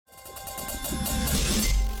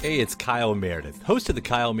Hey, it's Kyle Meredith, host of the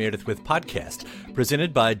Kyle Meredith With podcast,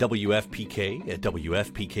 presented by WFPK at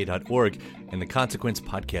WFPK.org and the Consequence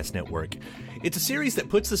Podcast Network. It's a series that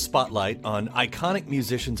puts the spotlight on iconic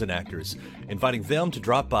musicians and actors, inviting them to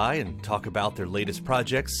drop by and talk about their latest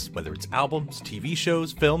projects, whether it's albums, TV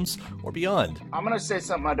shows, films, or beyond. I'm going to say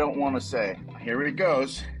something I don't want to say. Here it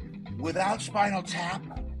goes. Without Spinal Tap,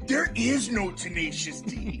 there is no Tenacious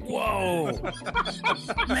D. Whoa!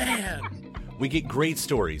 Man! We get great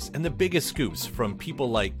stories and the biggest scoops from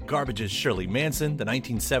people like Garbage's Shirley Manson, the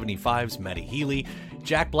 1975's Matty Healy,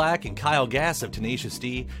 Jack Black and Kyle Gass of Tenacious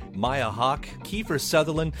D, Maya Hawke, Kiefer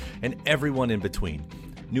Sutherland, and everyone in between.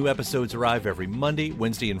 New episodes arrive every Monday,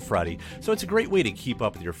 Wednesday, and Friday, so it's a great way to keep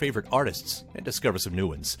up with your favorite artists and discover some new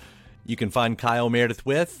ones. You can find Kyle Meredith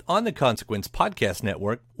With on the Consequence Podcast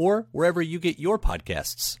Network or wherever you get your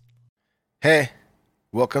podcasts. Hey,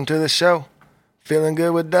 welcome to the show. Feeling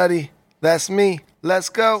good with Duddy. That's me. Let's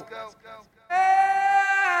go.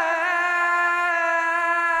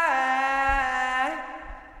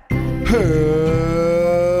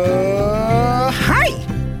 Hi!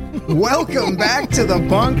 Welcome back to the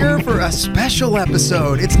bunker for a special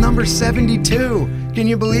episode. It's number 72. Can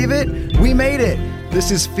you believe it? We made it.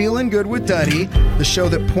 This is Feeling Good with Duddy, the show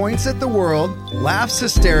that points at the world, laughs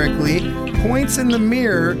hysterically, points in the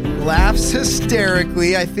mirror, laughs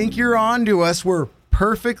hysterically. I think you're on to us. We're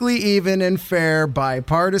perfectly even and fair,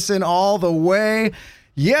 bipartisan all the way.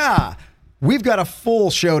 Yeah, we've got a full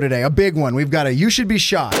show today, a big one. We've got a You Should Be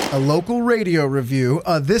Shot, a local radio review.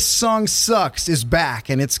 This Song Sucks is back,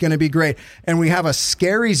 and it's going to be great. And we have a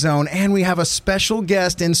Scary Zone, and we have a special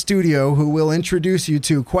guest in studio who we'll introduce you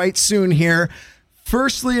to quite soon here.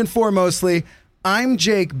 Firstly and foremostly, I'm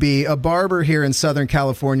Jake B., a barber here in Southern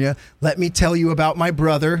California. Let me tell you about my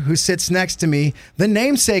brother who sits next to me, the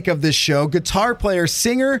namesake of this show, guitar player,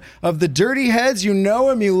 singer of the Dirty Heads. You know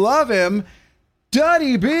him, you love him,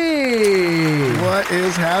 Duddy B. What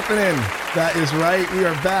is happening? That is right. We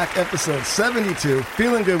are back, episode 72,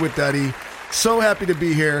 Feeling Good with Duddy. So happy to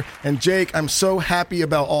be here. And Jake, I'm so happy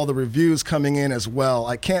about all the reviews coming in as well.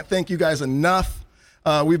 I can't thank you guys enough.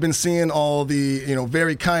 We've been seeing all the,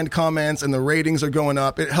 very kind comments, and the ratings are going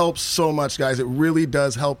up. It helps so much, guys. It really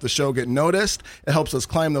does help the show get noticed. It helps us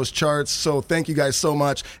climb those charts. So thank you guys so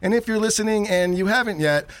much. And if you're listening and you haven't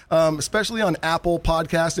yet, especially on Apple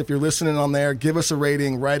Podcast, if you're listening on there, give us a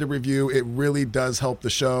rating, write a review. It really does help the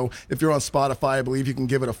show. If you're on Spotify, I believe you can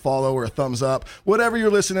give it a follow or a thumbs up. Whatever you're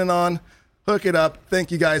listening on, hook it up. Thank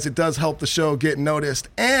you guys. It does help the show get noticed.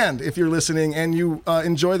 And if you're listening and you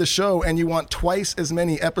enjoy the show and you want twice as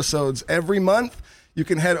many episodes every month, you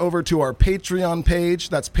can head over to our Patreon page.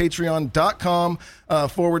 That's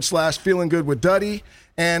patreon.com/Feeling Good with Duddy.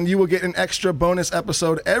 And you will get an extra bonus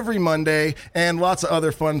episode every Monday and lots of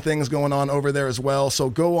other fun things going on over there as well. So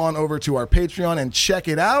go on over to our Patreon and check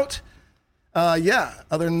it out.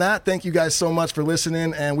 Other than that, thank you guys so much for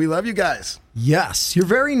listening, and we love you guys. Yes, you're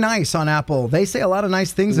very nice on Apple. They say a lot of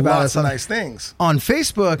nice things about us. Nice things. On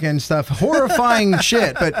Facebook and stuff. Horrifying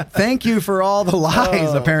shit, but thank you for all the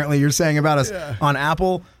lies, apparently, you're saying about us on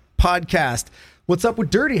Apple Podcast. What's up with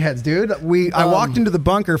Dirty Heads, dude? I walked into the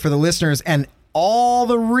bunker for the listeners, and all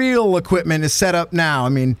the real equipment is set up now. I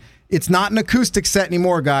mean, it's not an acoustic set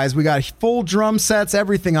anymore, guys. We got full drum sets,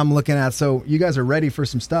 everything I'm looking at. So you guys are ready for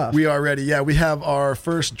some stuff. We are ready. Yeah, we have our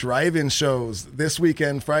first drive-in shows this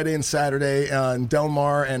weekend, Friday and Saturday, in Del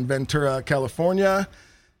Mar and Ventura, California.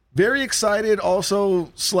 Very excited also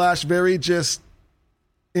 / very just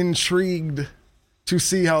intrigued to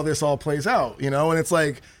see how this all plays out, And it's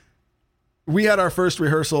like, we had our first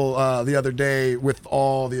rehearsal the other day with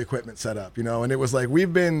all the equipment set up, And it was like,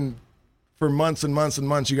 we've been for months and months and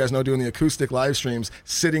months, you guys know, doing the acoustic live streams,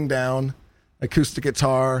 sitting down, acoustic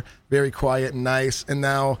guitar, very quiet and nice. And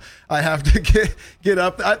now I have to get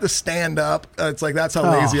up. I have to stand up. It's like, that's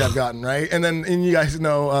how lazy I've gotten, right? And you guys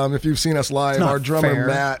know, if you've seen us live, our drummer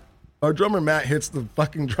Matt hits the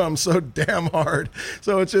fucking drum so damn hard.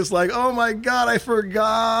 So it's just like, oh my God, I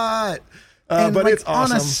forgot. But it's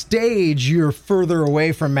awesome. On a stage, you're further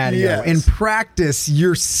away from Matty. Yes. In practice,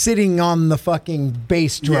 you're sitting on the fucking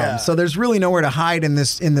bass drum. Yeah. So there's really nowhere to hide in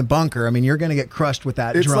the bunker. I mean, you're going to get crushed with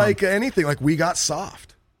that drum. It's like anything. Like, we got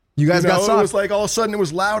soft. You guys got soft. It was like all of a sudden it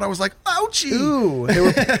was loud. I was like, ouchie. Ooh.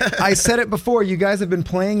 I said it before. You guys have been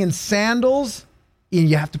playing in sandals.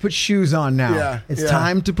 You have to put shoes on now. It's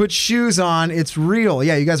time to put shoes on. It's real.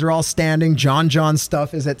 Yeah, you guys are all standing. John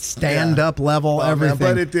stuff is at stand-up level,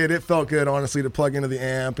 everything. Man, but it felt good, honestly, to plug into the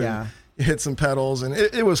amp and hit some pedals, and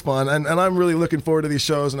it was fun. And I'm really looking forward to these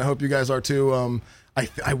shows, and I hope you guys are too.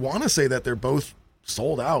 I want to say that they're both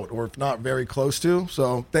sold out, or if not very close to.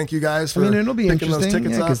 So thank you guys for it'll be picking those interesting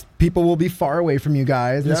tickets up. because people will be far away from you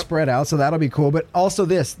guys and Yep. spread out, so that'll be cool. But also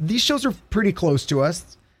these shows are pretty close to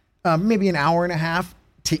us, maybe an hour and a half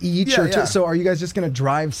to each. Yeah. So are you guys just going to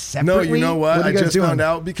drive No, separately? you know what? are I you guys just doing? found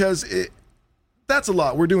out because that's a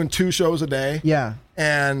lot. We're doing 2 shows a day. Yeah.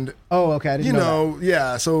 And Oh, okay. I didn't know that.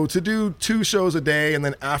 yeah. So to do 2 shows a day and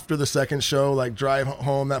then after the second show, like drive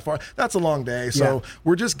home that far, that's a long day. So Yeah.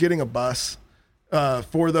 we're just getting a bus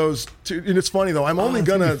for those 2. And it's funny though, I'm only it's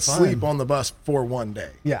gonna gonna be fun. sleep on the bus for 1 day.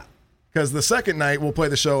 Yeah. Because the second night we'll play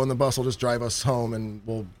the show and the bus will just drive us home and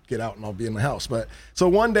we'll get out and I'll be in my house. But so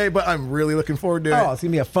 1 day, but I'm really looking forward to it. Oh, it's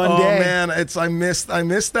gonna be a fun Oh day. man, I miss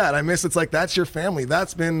that. It's like that's your family.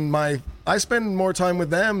 That's been I spend more time with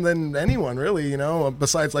them than anyone really,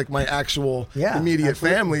 besides like my actual immediate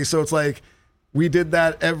absolutely. family. So it's like we did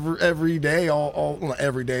that every day, all not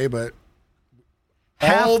every day, but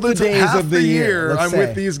Half all the days half of the year, let's I'm say.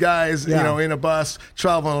 with these guys, Yeah. in a bus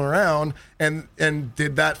traveling around, and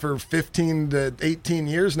did that for 15 to 18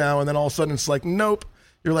 years now, and then all of a sudden it's like, nope.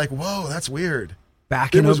 You're like, whoa, that's weird.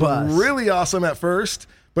 Back It in a was bus. really awesome at first,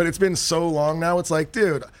 but it's been so long now. It's like,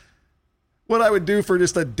 dude, what I would do for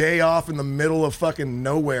just a day off in the middle of fucking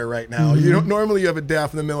nowhere right now. Mm-hmm. Normally you have a day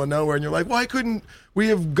off in the middle of nowhere, and you're like, why couldn't we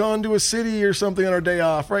have gone to a city or something on our day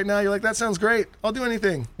off? Right now, you're like, that sounds great. I'll do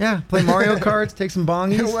anything. Yeah. Play Mario Kart, take some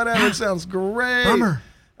bongies. Whatever. It sounds great. Bummer.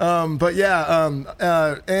 But yeah,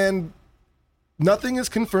 and nothing is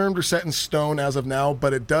confirmed or set in stone as of now,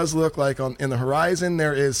 but it does look like in the horizon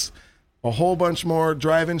there is a whole bunch more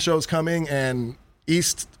drive-in shows coming, and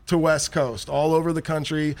east to west coast, all over the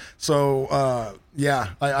country. So yeah,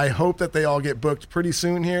 I hope that they all get booked pretty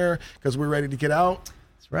soon here because we're ready to get out.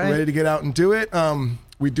 That's right. We're ready to get out and do it.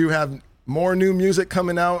 We do have more new music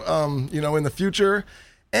coming out, in the future.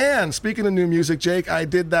 And speaking of new music, Jake, I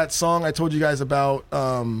did that song I told you guys about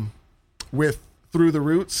with Through the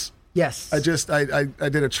Roots. Yes. I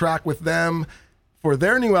did a track with them for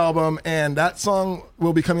their new album, and that song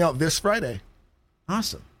will be coming out this Friday.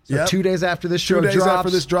 Awesome. So Yep. 2 days after this show 2 days drops. after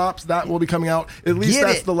this drops, that will be coming out. At least Get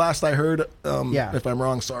that's it. the last I heard. Yeah. If I'm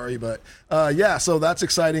wrong, sorry. But yeah, so that's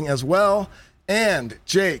exciting as well. And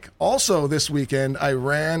Jake, also this weekend, I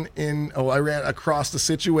ran across the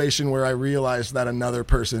situation where I realized that another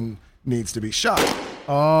person needs to be shot.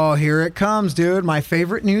 Oh, here it comes, dude. My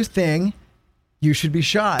favorite new thing. You should be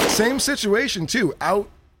shot. Same situation too. Out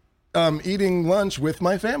eating lunch with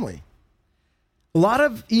my family. A lot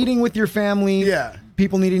of eating with your family. Yeah.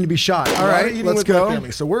 People needing to be shot. All A lot of right, eating let's with my go.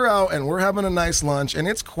 family. So we're out and we're having a nice lunch, and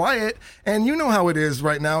it's quiet. And you know how it is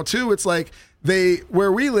right now too. It's like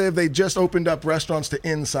where we live, they just opened up restaurants to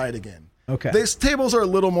inside again. Okay. These tables are a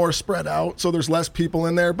little more spread out, so there's less people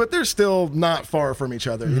in there, but they're still not far from each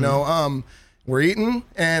other. We're eating,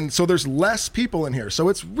 and so there's less people in here, so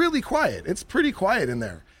it's really quiet. It's pretty quiet in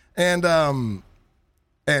there, and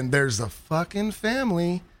there's a fucking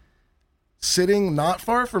family sitting not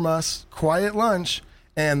far from us, quiet lunch,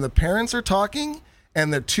 and the parents are talking,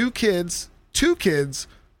 and the two kids,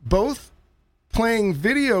 both playing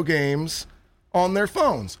video games on their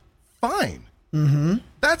phones. Fine. Mm-hmm.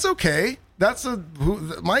 That's okay.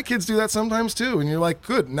 My kids do that sometimes too. And you're like,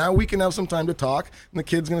 good, now we can have some time to talk. And the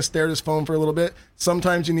kid's going to stare at his phone for a little bit.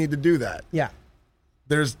 Sometimes you need to do that. Yeah.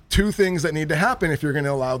 There's 2 things that need to happen if you're going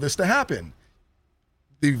to allow this to happen.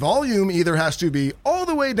 The volume either has to be all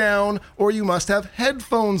the way down or you must have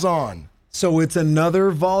headphones on. So it's another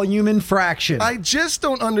volume infraction. I just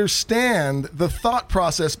don't understand the thought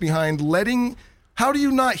process behind how do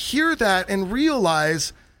you not hear that and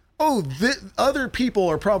realize, other people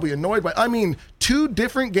are probably annoyed by, 2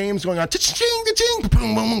 different games going on, Yes.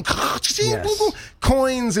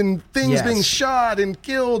 coins and things Yes. being shot and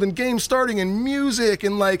killed and games starting and music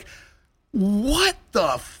and like, what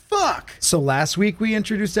the fuck? So last week we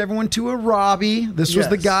introduced everyone to a Robbie. This was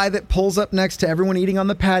the Yes. guy that pulls up next to everyone eating on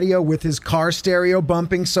the patio with his car stereo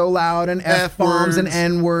bumping so loud and F-bombs and F-words,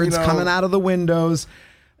 N-words coming out of the windows.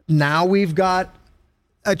 Now we've got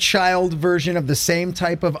a child version of the same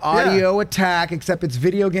type of audio attack, except it's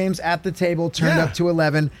video games at the table turned up to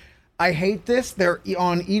 11. I hate this. They're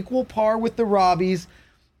on equal par with the Robbies,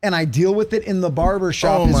 and I deal with it in the barber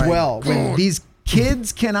shop as my well. When God. these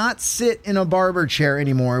kids cannot sit in a barber chair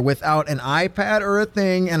anymore without an iPad or a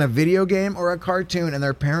thing and a video game or a cartoon, and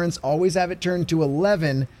their parents always have it turned to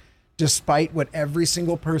 11, despite what every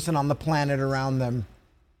single person on the planet around them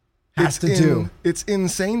has to do. It's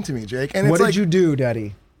insane to me, Jake. And What it's did like, you do,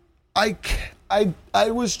 Daddy? I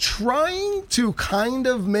was trying to kind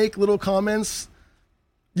of make little comments,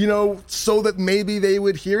 so that maybe they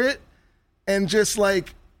would hear it, and just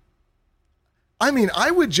like, I mean,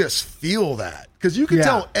 I would just feel that because you could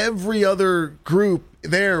tell every other group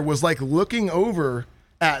there was like looking over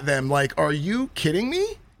at them like, are you kidding me?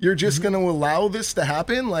 You're just going to allow this to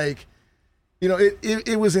happen? Like, you know,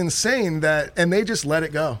 it was insane that, and they just let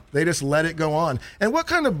it go. They just let it go on. And what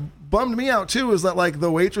kind of bummed me out too is that like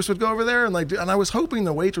the waitress would go over there and like, and I was hoping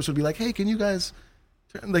the waitress would be like, hey, can you guys,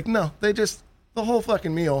 like, no, they just, the whole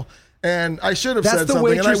fucking meal. And I should have said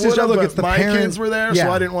something, and I would have, but my kids were there, so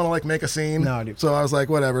I didn't want to like make a scene. No, dude. So I was like,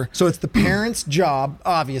 whatever. So it's the parent's job,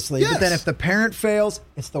 obviously. Yes. But then if the parent fails,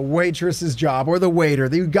 it's the waitress's job or the waiter.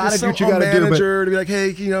 You got to do what you got to do. Manager to be like, hey,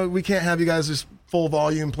 you know, we can't have you guys just full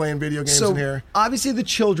volume playing video games in here. Obviously, the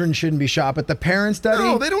children shouldn't be shot, but the parents, Duddy,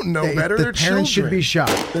 no, they don't know better. The parents should be shot.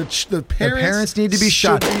 The parents need to be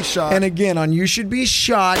shot. And again, on You Should Be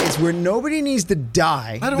Shot is where nobody needs to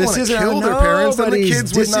die. I don't want to kill their parents. Then the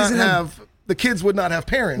kids would not have. The kids would not have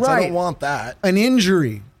parents. Right. I don't want that. An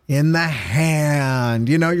injury in the hand.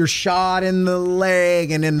 You know, you're shot in the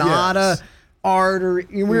leg and not a artery.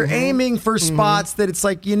 We're aiming for spots that it's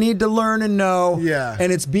like you need to learn and know. Yeah.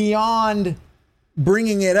 And it's beyond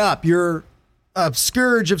bringing it up. You're a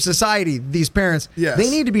scourge of society, these parents. Yes. They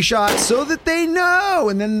need to be shot so that they know.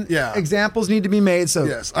 And then examples need to be made. So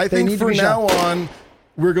yes, I think from now on,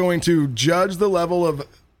 we're going to judge the level of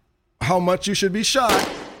how much you should be shot.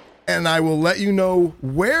 And I will let you know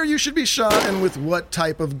where you should be shot and with what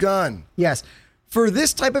type of gun. Yes. For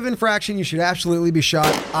this type of infraction, you should absolutely be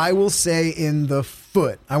shot, I will say, in the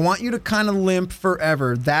foot. I want you to kind of limp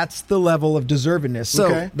forever. That's the level of deservedness.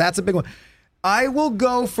 So that's a big one. I will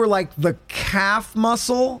go for like the calf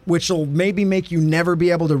muscle, which will maybe make you never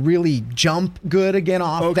be able to really jump good again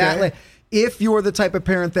off that. If you're the type of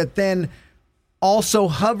parent that then also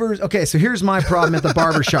hovers. Okay, so here's my problem at the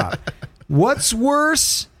barbershop. What's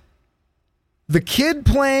worse? The kid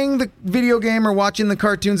playing the video game or watching the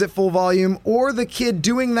cartoons at full volume, or the kid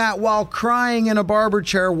doing that while crying in a barber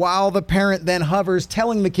chair while the parent then hovers,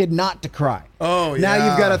 telling the kid not to cry. Oh, yeah. Now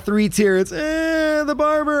you've got a 3-tier. It's the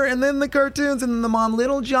barber, and then the cartoons, and then the mom,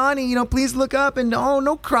 little Johnny, you know, please look up, and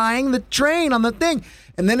no crying, the train on the thing.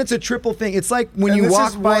 And then it's a triple thing. It's like when you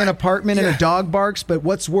walk by an apartment and a dog barks, but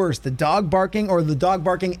what's worse, the dog barking or the dog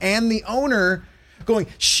barking and the owner going,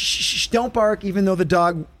 shh, don't bark, even though the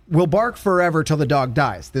dog will bark forever till the dog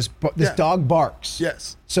dies. This dog barks.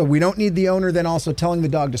 Yes. So we don't need the owner then also telling the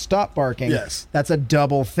dog to stop barking. Yes. That's a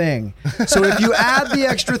double thing. So if you add the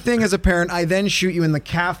extra thing as a parent, I then shoot you in the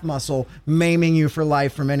calf muscle, maiming you for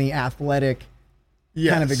life from any athletic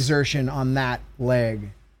kind of exertion on that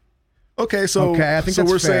leg. Okay, so I think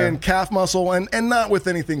that's we're fair. saying calf muscle and not with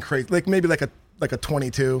anything crazy, like maybe like a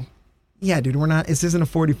 22. Yeah, dude, this isn't a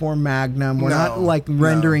 44 Magnum. We're not like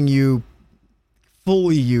rendering you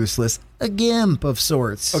fully useless, a gimp of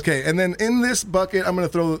sorts. Okay, and then in this bucket, I'm going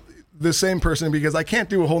to throw the same person because I can't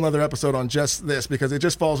do a whole nother episode on just this because it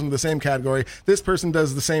just falls into the same category. This person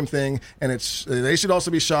does the same thing, and they should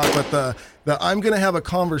also be shot. But the I'm going to have a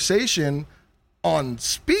conversation on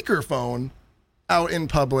speakerphone out in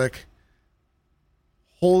public.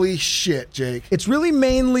 Holy shit, Jake. It's really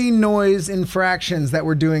mainly noise infractions that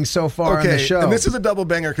we're doing so far on the show. And this is a double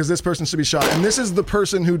banger because this person should be shot. And this is the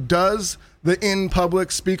person who does the in-public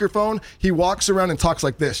speakerphone. He walks around and talks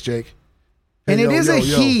like this, Jake. Hey, and it is a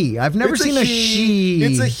he. I've never seen a she.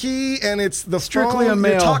 It's a he, and it's the strictly phone. A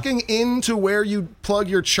male. You're talking into where you plug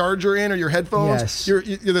your charger in or your headphones.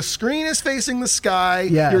 Yes. The screen is facing the sky.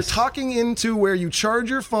 Yes. You're talking into where you charge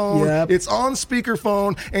your phone. Yep. It's on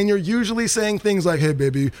speakerphone, and you're usually saying things like, "Hey,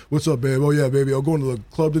 baby, what's up, babe? Oh yeah, baby, I'm going to the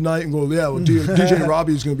club tonight." And go, "Yeah, well, DJ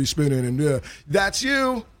Robbie's going to be spinning," and that's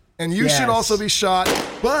you. And you should also be shot,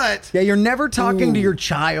 but... Yeah, you're never talking to your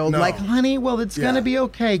child like, honey, well, it's going to be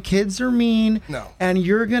okay. Kids are mean. No. And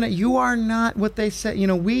you are not what they say. You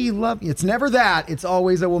know, we love you. It's never that. It's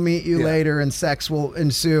always that we'll meet you later and sex will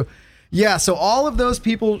ensue. Yeah, so all of those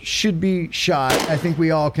people should be shot. I think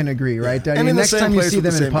we all can agree, right, Duddy? And next time you see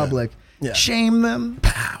them in public... Yeah. Shame them.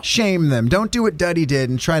 Pow. Shame them. Don't do what Duddy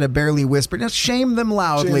did and try to barely whisper. Just shame them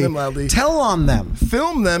loudly. Shame them loudly. Tell on them.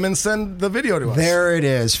 Film them and send the video to us. There it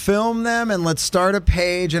is. Film them and let's start a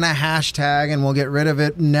page and a hashtag and we'll get rid of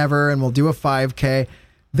it never and we'll do a 5K.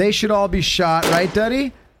 They should all be shot, right,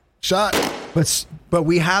 Duddy? Shot. But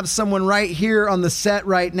we have someone right here on the set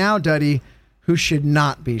right now, Duddy, who should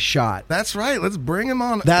not be shot. That's right. Let's bring him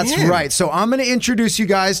on. That's right. So I'm going to introduce you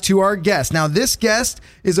guys to our guest. Now, this guest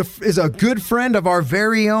is a good friend of our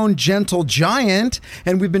very own Gentle Giant,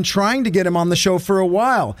 and we've been trying to get him on the show for a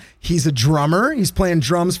while. He's a drummer. He's playing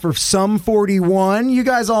drums for Sum 41. You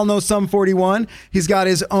guys all know Sum 41. He's got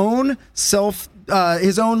his own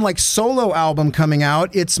like solo album coming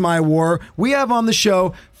out. It's My War. We have on the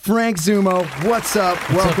show Frank Zumo, what's up?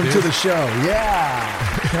 Welcome to the show.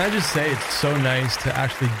 Yeah. Can I just say it's so nice to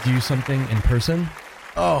actually do something in person?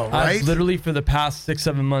 Oh, right. I've literally for the past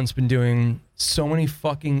 6-7 months been doing so many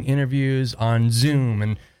fucking interviews on Zoom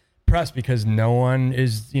and press because no one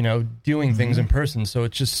is, doing things in person. So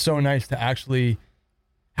it's just so nice to actually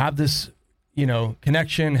have this,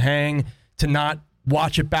 connection, hang, to not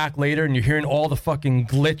watch it back later and you're hearing all the fucking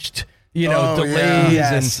glitched, delays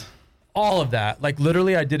and all of that. Like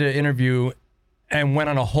literally I did an interview and went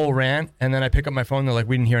on a whole rant and then I pick up my phone. They're like,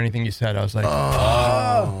 we didn't hear anything you said. I was like,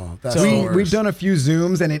 that's we've done a few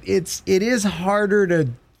Zooms and it is harder to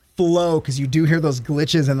flow because you do hear those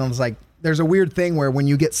glitches and it's like, there's a weird thing where when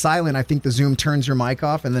you get silent, I think the Zoom turns your mic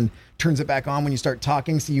off and then turns it back on when you start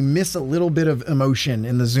talking. So you miss a little bit of emotion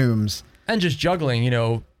in the Zooms. And just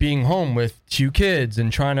juggling, being home with 2 kids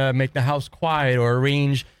and trying to make the house quiet or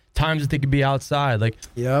arrange times that they could be outside. Like,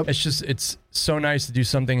 it's so nice to do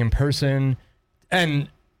something in person. And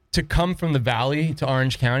to come from the Valley to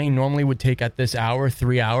Orange County normally would take at this hour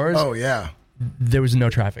 3 hours. Oh, yeah. There was no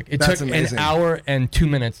traffic. It That's took amazing. an hour and 2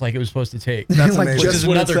 minutes like it was supposed to take. That's Like, amazing. Which is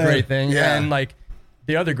another great thing. Yeah. And like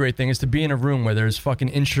the other great thing is to be in a room where there's fucking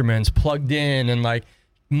instruments plugged in and like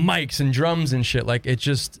mics and drums and shit. Like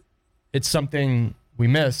it's something we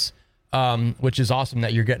miss, which is awesome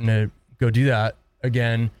that you're getting to go do that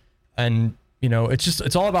again. And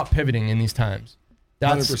it's all about pivoting in these times.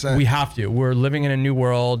 That's 100%. We have to. We're living in a new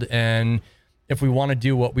world, and if we want to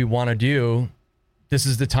do what we want to do, this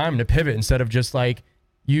is the time to pivot instead of just like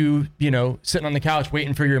sitting on the couch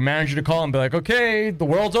waiting for your manager to call and be like, okay, the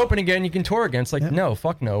world's open again, you can tour again. It's like, no,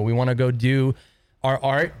 fuck no. We want to go do our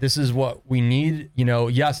art. This is what we need.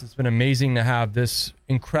 Yes, it's been amazing to have this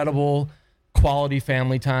incredible quality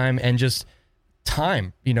family time and just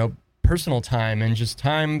time, personal time and just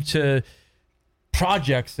time to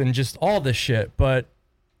projects and just all this shit. But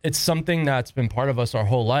it's something that's been part of us our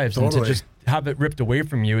whole lives. Totally. And to just have it ripped away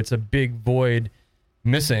from you, it's a big void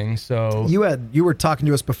missing. So you were talking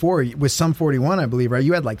to us before with Sum 41, I believe, right?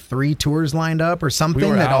 You had like 3 tours lined up or something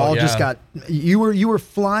just got. You were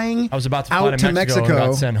flying. I was about to fly out to Mexico and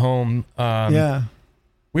got sent home.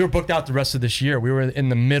 We were booked out the rest of this year. We were in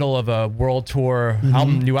the middle of a world tour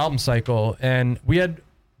new album cycle, and we had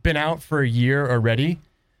been out for a year already.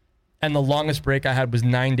 And the longest break I had was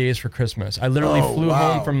 9 days for Christmas. I literally flew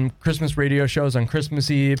home from Christmas radio shows on Christmas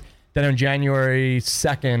Eve. Then on January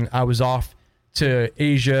 2nd, I was off to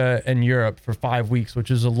Asia and Europe for 5 weeks, which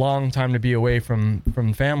is a long time to be away from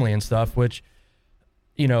family and stuff, which,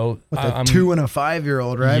 with a 2 and a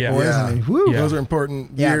 5-year-old, right, boys? Yeah. I mean, whoo. Those are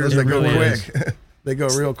important years that really go quick. They go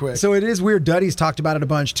real quick. So it is weird. Duddy's talked about it a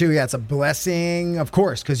bunch too. Yeah, it's a blessing, of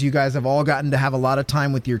course, because you guys have all gotten to have a lot of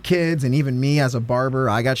time with your kids, and even me as a barber,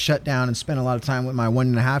 I got shut down and spent a lot of time with my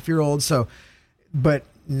 1.5-year-old. So, but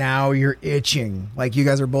now you're itching. Like you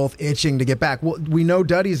guys are both itching to get back. Well, we know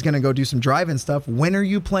Duddy's going to go do some driving stuff. When are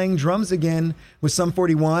you playing drums again with Sum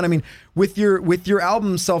 41? I mean, with your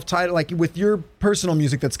album self-titled, like with your personal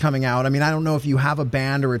music that's coming out. I mean, I don't know if you have a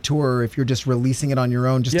band or a tour, or if you're just releasing it on your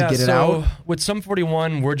own just to get it out. With Sum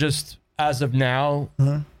 41, we're just, as of now,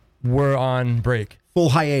 we're on break. Full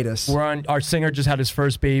hiatus. Our singer just had his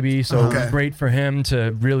first baby, so great for him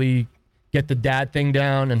to really get the dad thing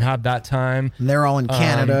down and have that time. And they're all in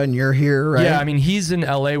Canada and you're here, right? Yeah, I mean, he's in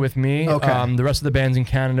LA with me. Okay. The rest of the band's in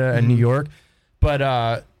Canada and New York.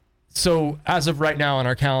 But so as of right now on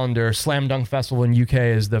our calendar, Slam Dunk Festival in UK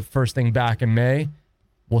is the first thing back in May.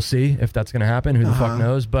 We'll see if that's going to happen. Who the fuck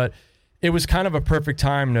knows? But it was kind of a perfect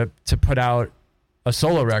time to put out a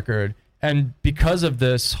solo record. And because of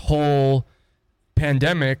this whole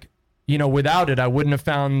pandemic, without it, I wouldn't have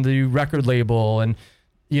found the record label and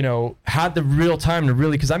had the real time to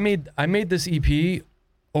really, because I made this EP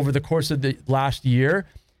over the course of the last year,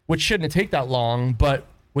 which shouldn't take that long, but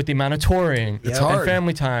with the amount of touring and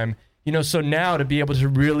family time, so now to be able to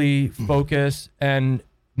really focus, and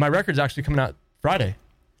my record's actually coming out Friday.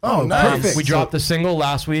 Oh, nice. We dropped the single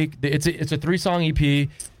last week. It's a 3-song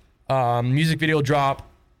EP, music video drop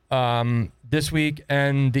this week,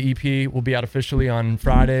 and the EP will be out officially on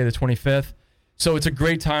Friday, the 25th. So it's a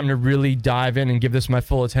great time to really dive in and give this my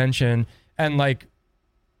full attention. And like,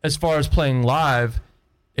 as far as playing live,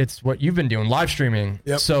 it's what you've been doing, live streaming.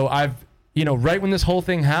 Yep. So I've, right when this whole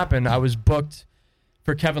thing happened, I was booked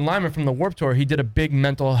for Kevin Lyman from the Warped Tour. He did a big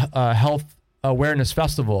mental health awareness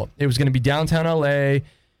festival. It was going to be downtown LA,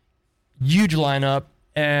 huge lineup.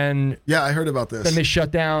 And yeah, I heard about this. Then they shut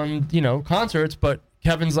down, concerts, but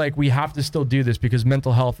Kevin's like, we have to still do this because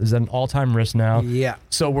mental health is at an all-time risk now. Yeah.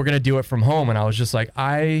 So we're going to do it from home. And I was just like,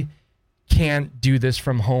 I can't do this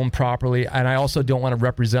from home properly. And I also don't want to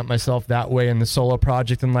represent myself that way in the solo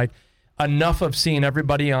project. And like enough of seeing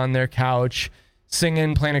everybody on their couch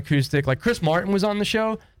singing, playing acoustic. Like Chris Martin was on the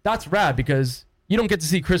show. That's rad because you don't get to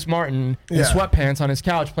see Chris Martin in sweatpants on his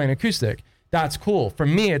couch playing acoustic. That's cool. For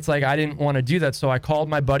me, it's like I didn't want to do that. So I called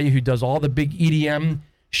my buddy who does all the big EDM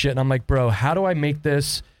shit. And I'm like, bro, how do I make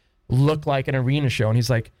this look like an arena show? And he's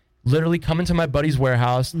like, literally come into my buddy's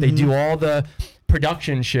warehouse. They do all the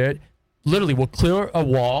production shit. Literally, we'll clear a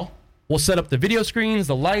wall. We'll set up the video screens,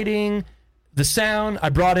 the lighting, the sound. I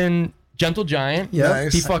brought in Gentle Giant. Yeah.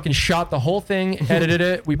 Nice. He fucking shot the whole thing, edited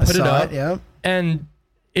it. We put it up. And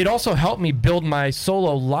it also helped me build my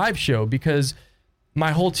solo live show because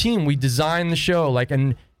my whole team, we designed the show, like,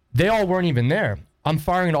 and they all weren't even there. I'm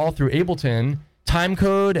firing it all through Ableton,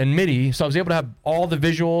 timecode, and MIDI. So I was able to have all the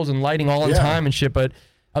visuals and lighting all in time and shit, but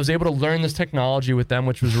I was able to learn this technology with them,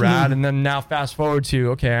 which was rad. And then now fast forward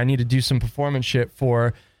to, okay, I need to do some performance shit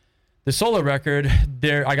for the solo record.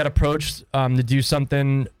 I got approached to do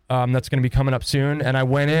something that's going to be coming up soon. And I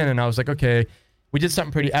went in and I was like, okay, we did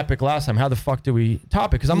something pretty epic last time. How the fuck do we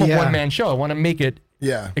top it? Because I'm a one-man show. I want to make it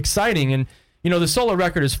exciting. And, you know, the solo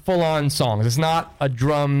record is full-on songs. It's not a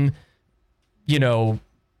drum, you know,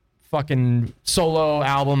 fucking solo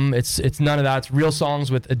album. It's none of that. It's real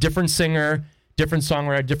songs with a different singer, different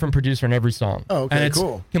songwriter, different producer in every song. Oh, okay, and it's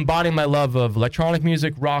cool. combining my love of electronic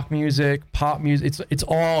music, rock music, pop music. It's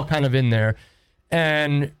all kind of in there.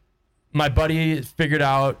 And my buddy figured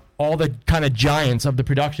out all the kind of giants of the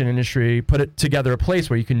production industry, put it together a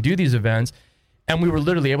place where you can do these events. And we were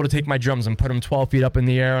literally able to take my drums and put them 12 feet up in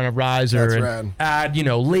the air on a riser. That's and rad. add, you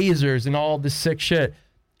know, lasers and all this sick shit.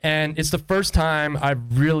 And it's the first time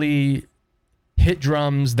I've really hit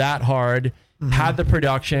drums that hard, had the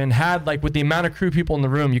production, had like with the amount of crew people in the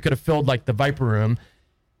room, you could have filled like the Viper Room.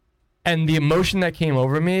 And the emotion that came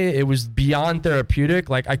over me, it was beyond therapeutic.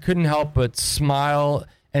 Like I couldn't help but smile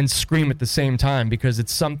and scream at the same time because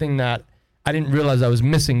it's something that I didn't realize I was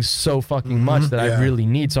missing so fucking much that I really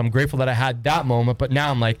need. So I'm grateful that I had that moment. But now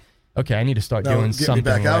I'm like, okay, I need to start doing something.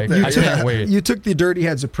 Back out like, there. I can't wait. You took the Dirty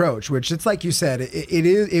Heads approach, which it's like you said,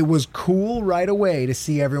 it was cool right away to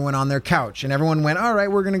see everyone on their couch. And everyone went, all right,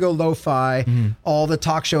 we're going to go lo-fi. All the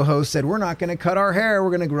talk show hosts said, we're not going to cut our hair. We're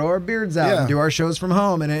going to grow our beards out and do our shows from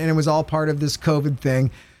home. And it was all part of this COVID thing.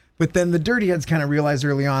 But then the Dirty Heads kind of realized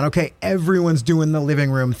early on, okay, everyone's doing the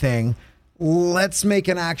living room thing. Let's make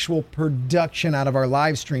an actual production out of our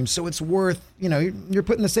live stream. So it's worth, you know, you're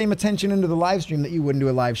putting the same attention into the live stream that you would into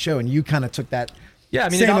a live show. And you kind of took that I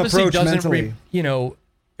mean, same it obviously approach doesn't, mentally.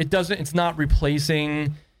 It's not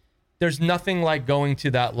replacing, there's nothing like going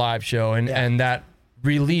to that live show and that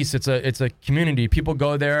release. It's a community. People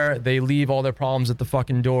go there, they leave all their problems at the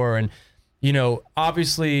fucking door. And, you know,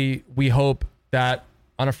 obviously we hope that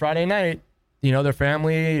on a Friday night, you know, their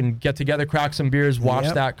family and get together, crack some beers,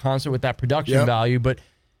 watch that concert with that production value. But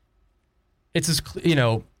it's as, you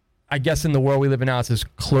know, I guess in the world we live in now, it's as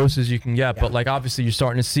close as you can get. But like, obviously you're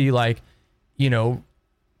starting to see like, you know,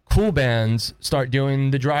 cool bands start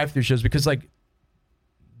doing the drive-through shows because like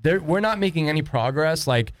we're not making any progress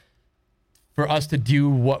like for us to do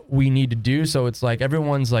what we need to do. So it's like,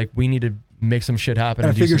 everyone's like, we need to make some shit happen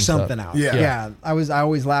and figure some something stuff. out. Yeah. I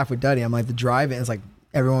always laugh with Duddy. I'm like, the drive-in is like,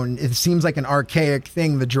 everyone, it seems like an archaic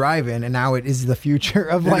thing, the drive-in, and now it is the future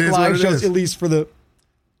of like live shows, at least for the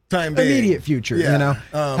time being. Immediate future. You know,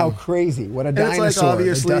 how crazy! What a dinosaur! Like,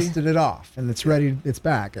 obviously, they dusted it off, and it's ready. It's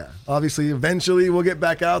back. Yeah. Obviously, eventually we'll get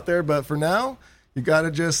back out there, but for now, you got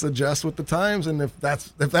to just adjust with the times, and if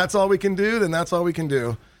that's all we can do, then that's all we can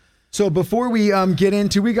do. So before we get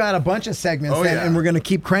into, we got a bunch of segments and we're going to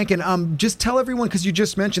keep cranking. Just tell everyone, because you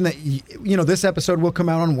just mentioned that, you know, this episode will come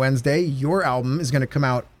out on Wednesday. Your album is going to come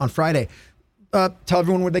out on Friday. Tell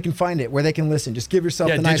everyone where they can find it, where they can listen. Just give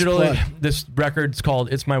yourself the nice plug. This record's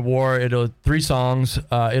called It's My War. It'll 3 songs.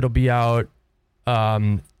 It'll be out,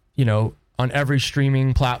 you know, on every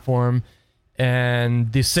streaming platform. And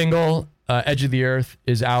the single, Edge of the Earth,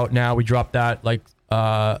 is out now. We dropped that like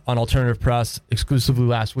on Alternative Press exclusively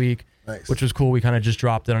last week, which was cool. We kind of just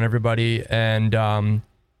dropped it on everybody, and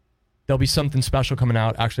there'll be something special coming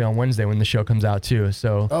out actually on Wednesday when the show comes out too.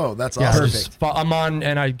 So that's awesome. Perfect. I'm on,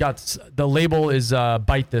 and I got the label is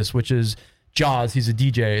Bite This, which is Jaws. He's a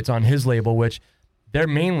DJ. It's on his label, which they're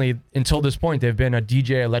mainly until this point they've been a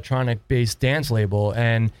DJ electronic based dance label,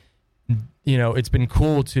 and you know it's been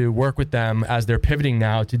cool to work with them as they're pivoting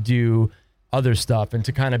now to do other stuff and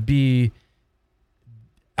to kind of be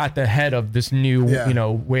at the head of this new, you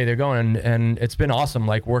know, way they're going. And it's been awesome,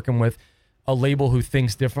 like working with a label who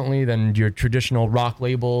thinks differently than your traditional rock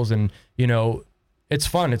labels. And, you know, it's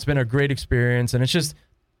fun. It's been a great experience. And it's just,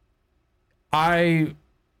 I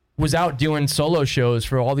was out doing solo shows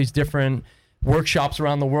for all these different workshops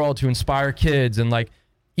around the world to inspire kids, and like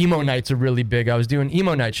emo nights are really big. I was doing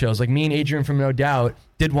emo night shows. Like me and Adrian from No Doubt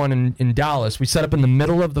did one in Dallas. We set up in the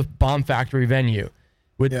middle of the Bomb Factory venue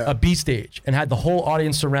with a B stage and had the whole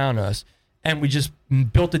audience surround us. And we just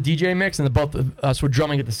built a DJ mix, and the both of us were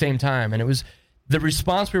drumming at the same time. And it was, the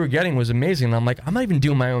response we were getting was amazing. And I'm like, I'm not even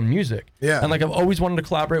doing my own music. Yeah. And like, I've always wanted to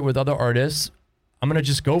collaborate with other artists. I'm going to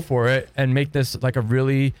just go for it and make this like a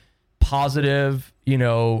really positive, you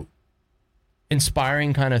know,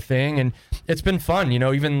 inspiring kind of thing. And it's been fun, you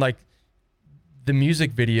know, even like the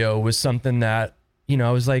music video was something that, you know,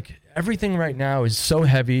 I was like, everything right now is so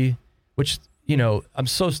heavy, which, you know, I'm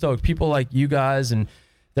so stoked. People like you guys and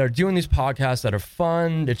they're doing these podcasts that are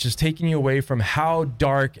fun. It's just taking you away from how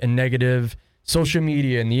dark and negative social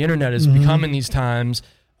media and the internet has become in these times.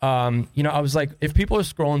 You know, I was like, if people are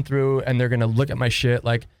scrolling through and they're going to look at my shit,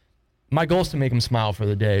 like my goal is to make them smile for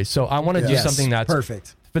the day. So I want to do something that's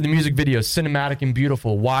perfect for the music video, cinematic and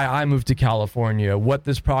beautiful, why I moved to California, what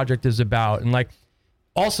this project is about. And like,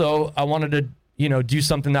 also I wanted to, you know, do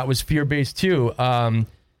something that was fear-based too.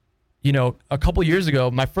 You know, a couple years ago,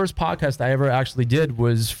 my first podcast I ever actually did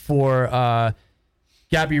was for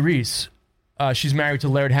Gabby Reese. She's married to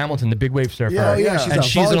Laird Hamilton, the big wave surfer. Yeah.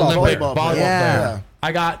 She's an Olympic volleyball player.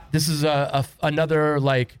 I got, this is another,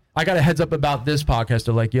 like, I got a heads up about this podcast.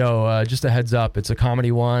 They're like, yo, just a heads up. It's a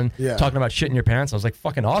comedy one talking about shit in your pants. I was like,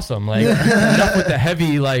 fucking awesome. Like, enough with the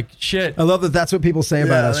heavy, like, shit. I love that that's what people say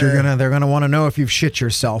about us. They're gonna want to know if you've shit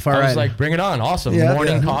yourself. All right. I was like, bring it on. Awesome.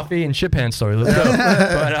 Morning coffee and shit pants story. Let's go.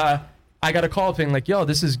 But I got a call being like, yo,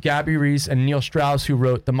 this is Gabby Reese and Neil Strauss, who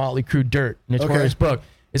wrote the Motley Crue Dirt, notorious book.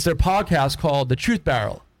 It's their podcast called The Truth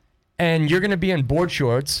Barrel. And you're going to be in board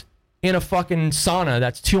shorts in a fucking sauna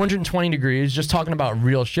that's 220 degrees, just talking about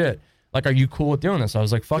real shit. Like, are you cool with doing this? I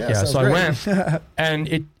was like, fuck yeah. So great. I went,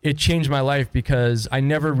 and it changed my life because I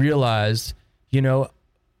never realized, you know,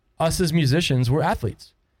 us as musicians, we're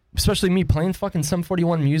athletes. Especially me playing fucking Sum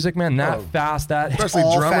 41 music, man, that fast, that especially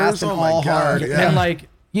all drummers, fast and all hard. Yeah. And like,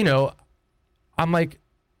 you know, I'm like,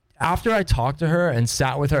 after I talked to her and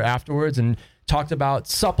sat with her afterwards and talked about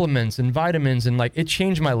supplements and vitamins, and like, it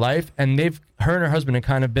changed my life. And her and her husband have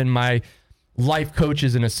kind of been my life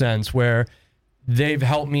coaches in a sense, where they've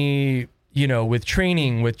helped me, you know, with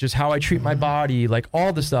training, with just how I treat my body, like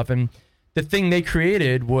all the stuff. And the thing they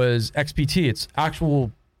created was XPT. It's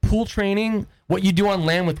actual pool training, what you do on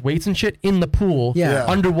land with weights and shit in the pool,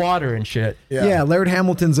 underwater and shit. Yeah, Laird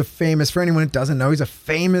Hamilton's a famous, for anyone that doesn't know, he's a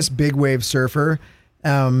famous big wave surfer.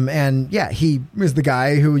 And yeah, he is the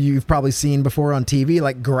guy who you've probably seen before on TV,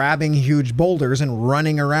 like grabbing huge boulders and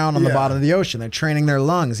running around on the bottom of the ocean. They're training their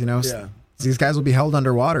lungs, you know. These guys will be held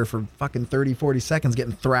underwater for fucking 30, 40 seconds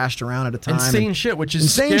getting thrashed around at a time. Insane shit, which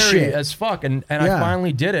is scary as fuck. And I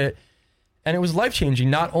finally did it, and it was life-changing.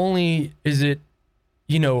 Not only is it,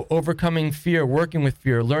 you know, overcoming fear, working with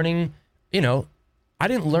fear, learning, you know, I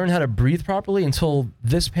didn't learn how to breathe properly until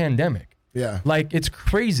this pandemic. Yeah. Like, it's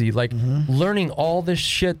crazy. Like, learning all this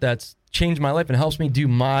shit that's changed my life and helps me do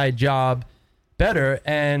my job better.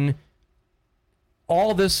 And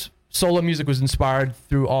all this solo music was inspired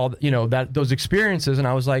through all, you know, those experiences. And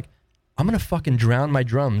I was like, I'm going to fucking drown my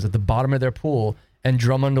drums at the bottom of their pool and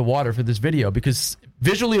drum underwater for this video, because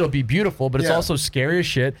visually it'll be beautiful, but it's also scary as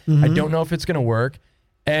shit. I don't know if it's going to work.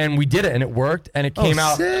 And we did it, and it worked, and it came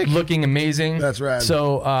out looking amazing. That's rad.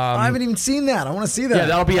 So I haven't even seen that. I want to see that. Yeah,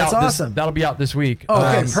 that'll be That's out. awesome. That'll be out this week. Oh,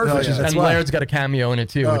 okay, perfect. And Laird's got a cameo in it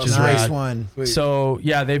too, which is nice rad. one. Sweet. So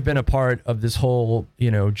yeah, they've been a part of this whole,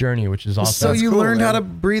 you know, journey, which is awesome. So you cool, learned how man. to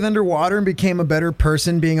breathe underwater and became a better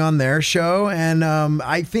person being on their show. And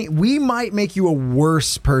I think we might make you a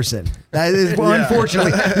worse person. That is,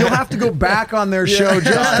 unfortunately, you'll have to go back on their show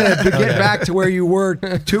just to get back to where you were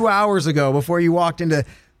 2 hours ago before you walked into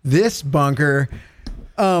this bunker.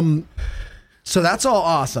 So that's all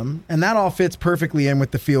awesome, and that all fits perfectly in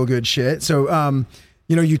with the feel good shit. So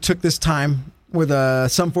you know, you took this time with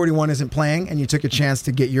Sum 41 isn't playing, and you took a chance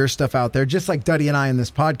to get your stuff out there, just like Duddy and I in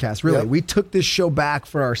this podcast. Really, we took this show back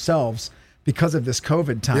for ourselves because of this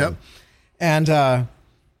COVID time. And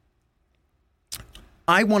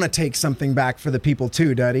I want to take something back for the people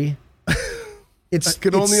too, Duddy. I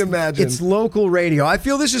could only imagine. It's local radio. I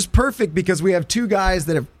feel this is perfect because we have two guys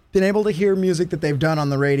that have been able to hear music that they've done on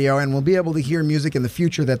the radio, and will be able to hear music in the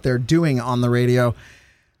future that they're doing on the radio.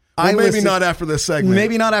 Well, maybe not after this segment.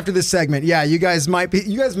 Maybe not after this segment. Yeah, you guys might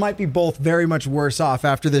be both very much worse off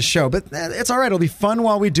after this show, but it's all right. It'll be fun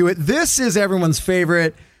while we do it. This is everyone's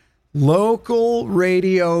favorite Local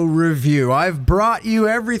radio review. I've brought you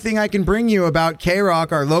everything I can bring you about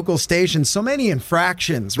K-Rock, our local station. So many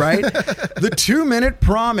infractions, right? The 2-minute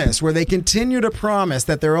promise, where they continue to promise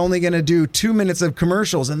that they're only going to do 2 minutes of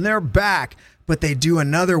commercials, and they're back, but they do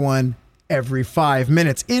another one every 5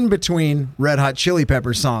 minutes in between Red Hot Chili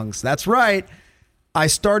Pepper songs. That's right. I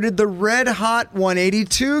started the Red Hot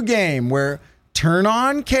 182 game, where turn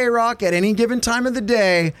on K-Rock at any given time of the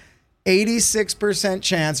day, 86%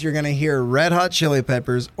 chance you're going to hear Red Hot Chili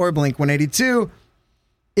Peppers or Blink 182.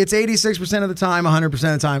 It's 86% of the time, 100% of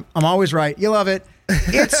the time. I'm always right. You love it.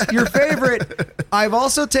 It's your favorite. I've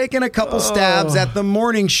also taken a couple stabs at the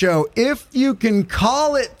morning show, if you can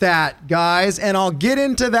call it that, guys, and I'll get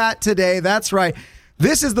into that today. That's right.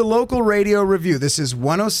 This is the local radio review. This is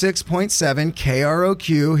 106.7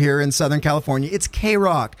 KROQ here in Southern California. It's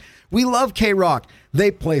K-Rock. We love K-Rock. They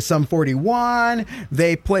play Sum 41.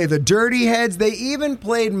 They play the Dirty Heads. They even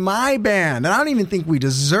played my band, and I don't even think we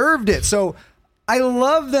deserved it. So I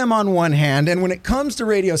love them on one hand, and when it comes to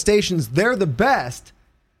radio stations, they're the best,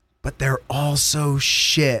 but they're also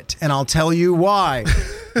shit, and I'll tell you why.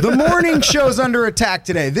 The morning show's under attack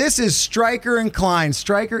today. This is Stryker and Klein.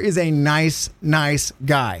 Stryker is a nice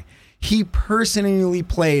guy. He personally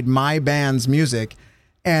played my band's music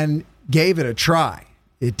and gave it a try.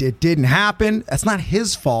 It didn't happen. That's not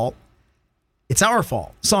his fault. It's our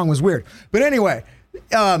fault. The song was weird. But anyway,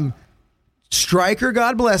 Stryker,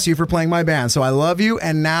 God bless you for playing my band. So I love you.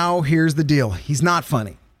 And now here's the deal. He's not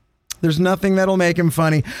funny. There's nothing that'll make him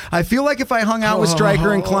funny. I feel like if I hung out with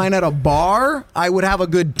Stryker and Klein at a bar, I would have a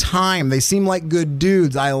good time. They seem like good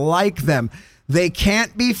dudes. I like them. They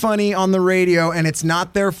can't be funny on the radio, and it's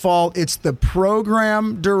not their fault. It's the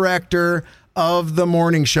program director of the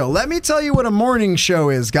morning show. Let me tell you what a morning show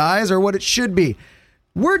is, guys, or what it should be.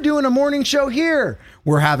 We're doing a morning show here.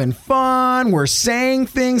 We're having fun. We're saying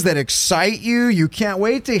things that excite you. You can't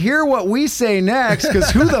wait to hear what we say next, because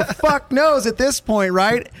who the fuck knows at this point,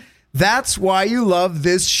 right? That's why you love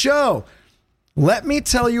this show. Let me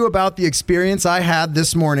tell you about the experience I had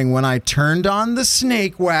this morning when I turned on the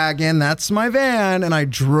Snake Wagon. That's my van, and I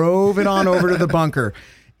drove it on over to the bunker.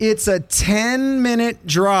 It's a 10-minute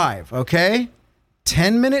drive, okay?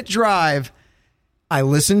 10-minute drive. I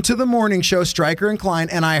listened to the morning show, Stryker and Klein,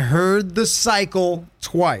 and I heard the cycle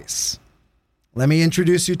twice. Let me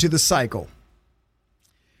introduce you to the cycle.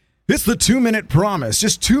 It's the 2-minute promise.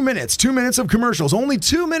 Just 2 minutes. 2 minutes of commercials. Only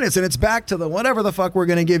 2 minutes, and it's back to the whatever the fuck we're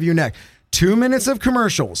going to give you next. 2 minutes of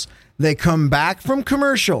commercials. They come back from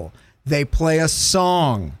commercial. They play a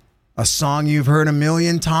song. A song you've heard a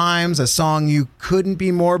million times, a song you couldn't be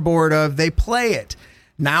more bored of. They play it.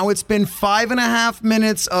 Now it's been 5.5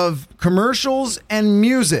 minutes of commercials and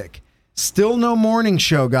music. Still no morning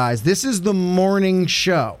show, guys. This is the morning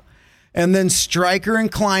show. And then Stryker and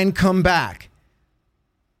Klein come back.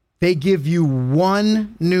 They give you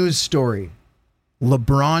one news story.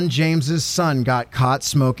 LeBron James's son got caught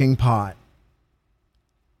smoking pot.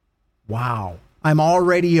 Wow. I'm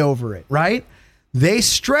already over it, right? They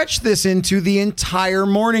stretch this into the entire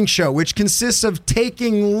morning show, which consists of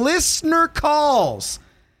taking listener calls.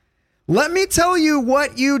 Let me tell you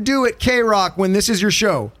what you do at K-Rock when this is your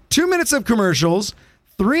show. 2 minutes of commercials,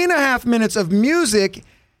 3.5 minutes of music,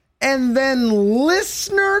 and then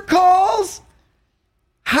listener calls?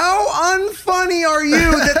 How unfunny are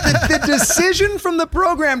you that the decision from the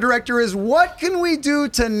program director is, what can we do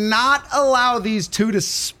to not allow these two to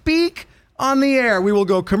speak on the air? We will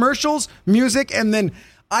go commercials, music, and then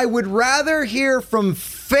I would rather hear from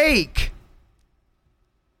fake,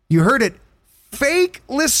 you heard it, fake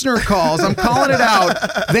listener calls, I'm calling it out,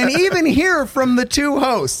 than even hear from the two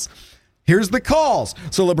hosts. Here's the calls.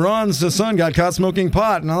 So LeBron's son got caught smoking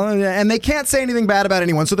pot, and they can't say anything bad about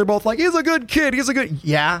anyone. So they're both like, he's a good kid. He's a good...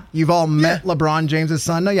 Yeah, you've all met LeBron James'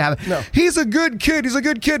 son. No, you haven't. No. He's a good kid. He's a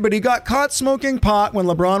good kid, but he got caught smoking pot when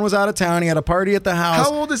LeBron was out of town. He had a party at the house.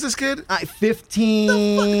 How old is this kid?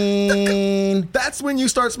 15. That's when you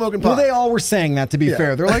start smoking pot. Well, they all were saying that, to be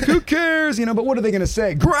fair. They're like, who cares? But what are they going to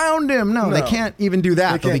say? Ground him. No, they can't even do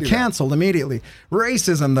that. They'll be canceled immediately.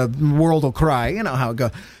 Racism, the world will cry. You know how it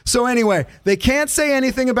goes. So anyway, they can't say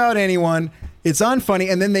anything about anyone. It's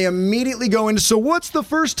unfunny. And then they immediately go into, so what's the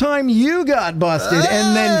first time you got busted? Oh.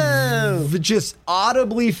 And then just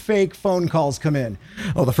audibly fake phone calls come in.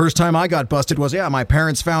 Oh, the first time I got busted was, my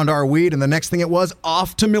parents found our weed. And the next thing it was,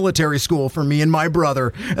 off to military school for me and my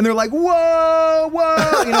brother. And they're like, whoa.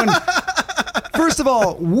 First of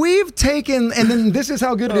all, we've taken, and then this is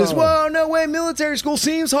how good it is. Whoa, no way, military school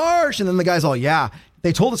seems harsh. And then the guy's all,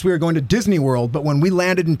 They told us we were going to Disney World, but when we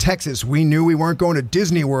landed in Texas, we knew we weren't going to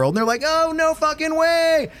Disney World. And they're like, oh, no fucking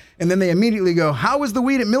way. And then they immediately go, how was the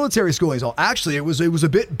weed at military school? He's all, actually, it was a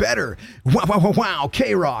bit better. Wow,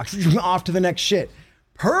 K-Rock. Off to the next shit.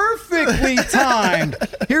 Perfectly timed.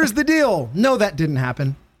 Here's the deal. No, that didn't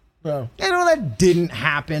happen. No. That didn't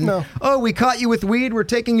happen. No. Oh, we caught you with weed. We're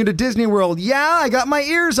taking you to Disney World. Yeah, I got my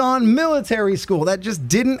ears on. Military school. That just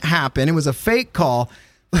didn't happen. It was a fake call.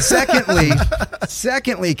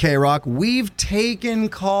 Secondly, K-Rock, we've taken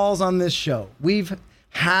calls on this show. We've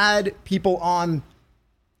had people on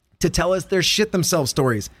to tell us their shit themselves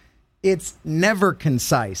stories. It's never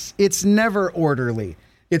concise. It's never orderly.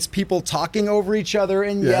 It's people talking over each other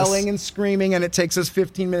and yelling and screaming, and it takes us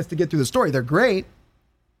 15 minutes to get through the story. They're great,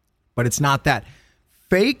 but it's not that.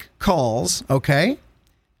 Fake calls, okay?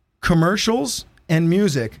 Commercials and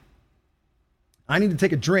music. I need to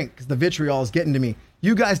take a drink because the vitriol is getting to me.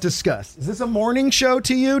 You guys discuss. Is this a morning show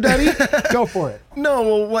to you, Duddy? Go for it.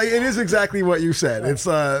 No, well, it is exactly what you said. It's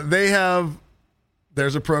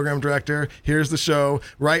there's a program director. Here's the show.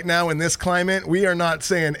 Right now in this climate, we are not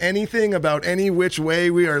saying anything about any which way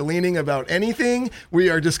we are leaning about anything. We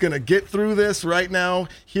are just going to get through this right now.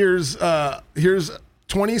 Here's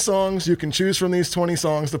 20 songs. You can choose from these 20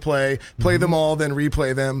 songs to play them all, then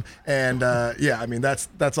replay them. And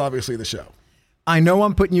that's obviously the show. I know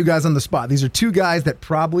I'm putting you guys on the spot. These are two guys that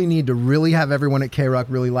probably need to really have everyone at K-Rock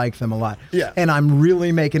really like them a lot. Yeah. And I'm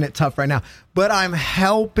really making it tough right now. But I'm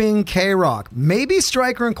helping K-Rock. Maybe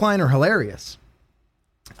Stryker and Klein are hilarious.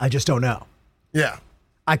 I just don't know. Yeah.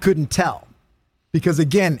 I couldn't tell. Because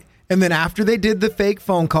again, and then after they did the fake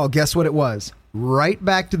phone call, guess what it was? Right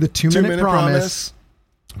back to the 2-minute promise.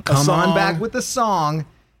 Come on back with the song.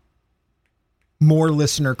 More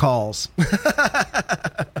listener calls.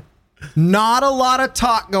 Not a lot of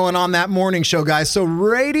talk going on that morning show, guys. So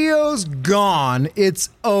radio's gone. It's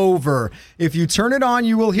over. If you turn it on,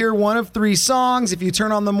 you will hear one of 3 songs. If you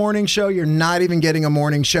turn on the morning show, you're not even getting a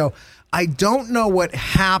morning show. I don't know what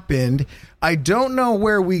happened. I don't know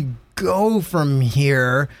where we go from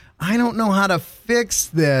here. I don't know how to fix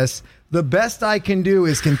this. The best I can do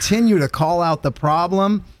is continue to call out the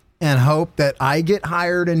problem and hope that I get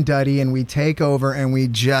hired and Duddy and we take over and we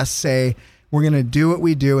just say, we're going to do what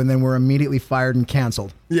we do, and then we're immediately fired and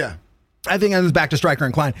canceled. Yeah. I think I'm back to Stryker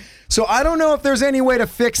and Klein. So I don't know if there's any way to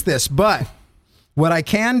fix this, but what I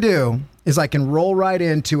can do is I can roll right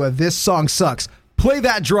into a This Song Sucks. Play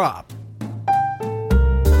that drop.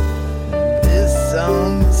 This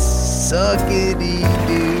song suckity-doo.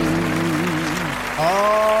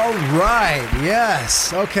 All right.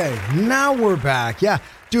 Yes. Okay. Now we're back. Yeah.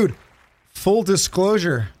 Dude, full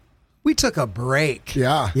disclosure. We took a break.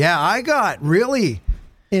 Yeah. Yeah, I got really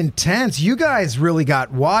intense. You guys really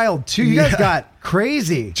got wild, too. You guys got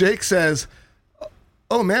crazy. Jake says,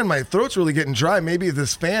 oh, man, my throat's really getting dry. Maybe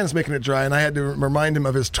this fan's making it dry. And I had to remind him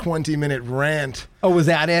of his 20-minute rant. Oh, was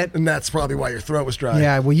that it? And that's probably why your throat was dry.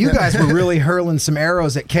 Yeah, well, you guys were really hurling some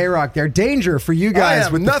arrows at K-Rock there. Danger for you guys. I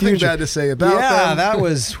have with nothing the future. bad to say about them. Yeah, that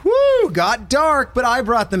was, got dark, but I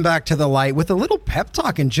brought them back to the light with a little pep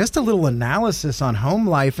talk and just a little analysis on home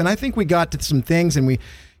life. And I think we got to some things and we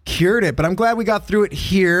cured it, but I'm glad we got through it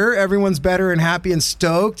here. Everyone's better and happy and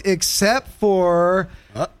stoked, except for...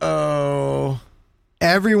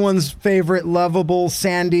 everyone's favorite lovable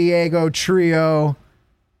San Diego trio,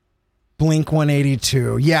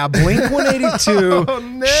 Blink-182. Yeah,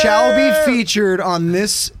 Blink-182 shall be featured on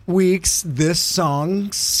this week's This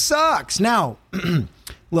Song Sucks. Now,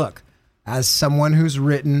 look, as someone who's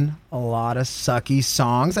written a lot of sucky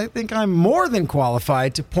songs, I think I'm more than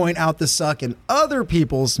qualified to point out the suck in other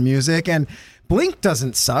people's music. And Blink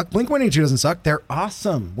doesn't suck. Blink-182 doesn't suck. They're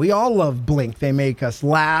awesome. We all love Blink. They make us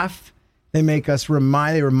laugh. They make us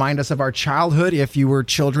remind us of our childhood if you were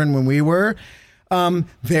children when we were.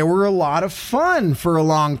 They were a lot of fun for a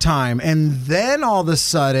long time. And then all of a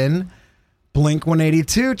sudden,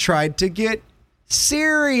 Blink-182 tried to get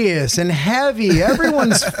serious and heavy.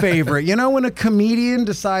 Everyone's favorite. You know, when a comedian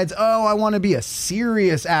decides, oh, I want to be a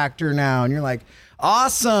serious actor now. And you're like,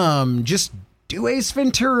 awesome. Just do Ace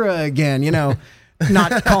Ventura again, you know.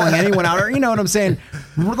 Not calling anyone out, or you know what I'm saying?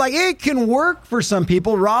 Like, it can work for some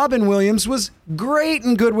people. Robin Williams was great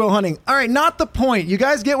in Good Will Hunting. All right, not the point. You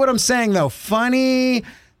guys get what I'm saying, though. Funny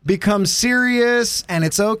becomes serious, and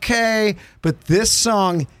it's okay. But this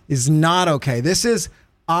song is not okay. This is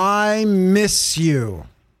I Miss You.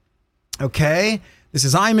 Okay? This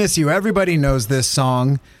is I Miss You. Everybody knows this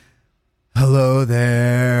song. Hello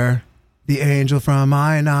there. The angel from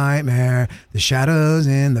my nightmare, the shadows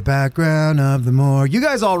in the background of the morgue. You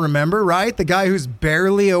guys all remember, right? The guy who's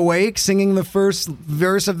barely awake singing the first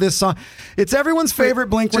verse of this song. It's everyone's favorite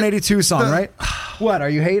Blink-182 song, right? What, are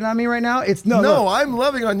you hating on me right now? No, I'm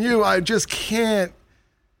loving on you. I just can't.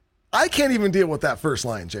 I can't even deal with that first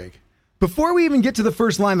line, Jake. Before we even get to the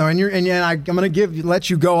first line, though, I'm going to let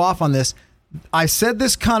you go off on this. I said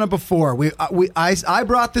this kind of before. I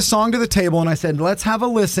brought this song to the table and I said, let's have a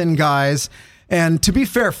listen, guys. And to be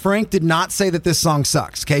fair, Frank did not say that this song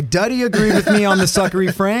sucks. Okay, Duddy agreed with me on the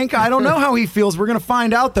suckery Frank. I don't know how he feels. We're going to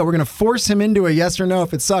find out, though. We're going to force him into a yes or no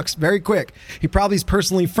if it sucks very quick. He probably is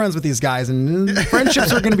personally friends with these guys, and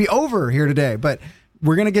friendships are going to be over here today. But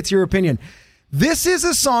we're going to get to your opinion. This is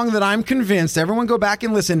a song that I'm convinced, everyone go back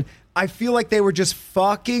and listen, I feel like they were just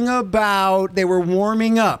fucking about. They were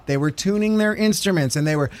warming up. They were tuning their instruments,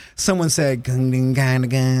 and someone said,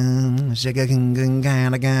 and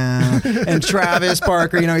Travis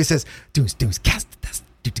Barker, he says,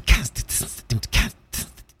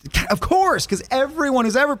 of course, because everyone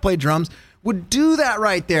who's ever played drums would do that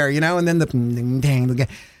right there, and then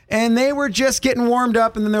and they were just getting warmed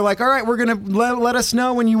up, and then they're like, all right, we're going to let us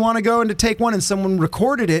know when you want to go into take one. And someone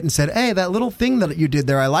recorded it and said, hey, that little thing that you did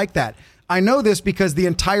there, I like that. I know this because the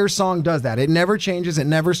entire song does that. It never changes. It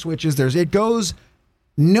never switches. It goes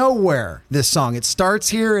nowhere, this song. It starts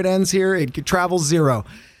here. It ends here. It travels zero.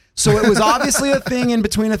 So it was obviously a thing in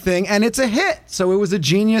between a thing, and it's a hit. So it was a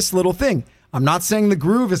genius little thing. I'm not saying the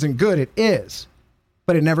groove isn't good. It is.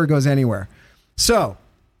 But it never goes anywhere. So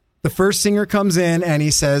the first singer comes in and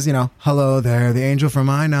he says, hello there, the angel from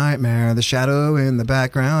my nightmare, the shadow in the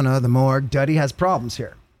background of the morgue. Duddy has problems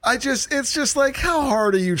here. It's just like, how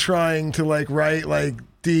hard are you trying to write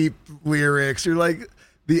deep lyrics? You're like,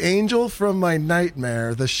 the angel from my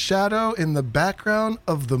nightmare, the shadow in the background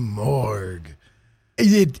of the morgue.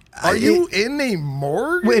 Are you in a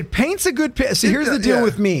morgue? It paints a good picture. So here's the deal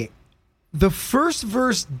with me. The first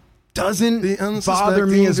verse doesn't bother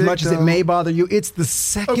me as much as it may bother you. It's the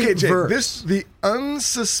second verse. The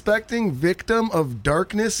unsuspecting victim of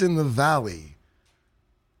darkness in the valley.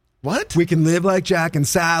 What? We can live like Jack and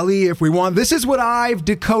Sally if we want. This is what I've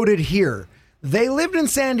decoded here. They lived in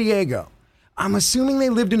San Diego. I'm assuming they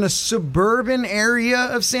lived in a suburban area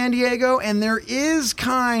of San Diego, and there is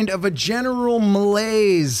kind of a general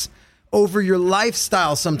malaise over your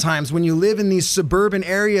lifestyle sometimes when you live in these suburban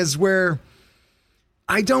areas where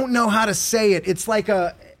I don't know how to say it. It's like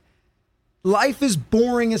life is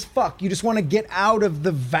boring as fuck. You just want to get out of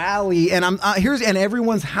the valley. And and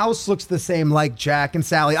everyone's house looks the same, like Jack and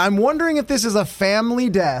Sally. I'm wondering if this is a family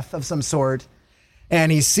death of some sort.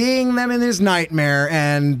 And he's seeing them in his nightmare,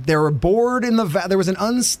 and they were bored in the there was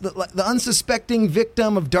the unsuspecting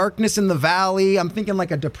victim of darkness in the valley. I'm thinking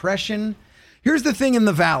like a depression. Here's the thing in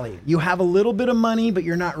the valley. You have a little bit of money, but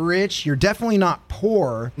you're not rich. You're definitely not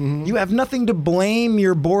poor. Mm-hmm. You have nothing to blame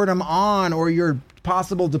your boredom on or your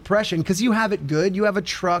possible depression because you have it good. You have a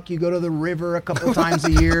truck. You go to the river a couple times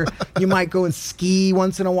a year. You might go and ski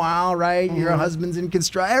once in a while, right? Mm-hmm. Your husband's in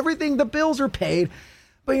construction. Everything, the bills are paid,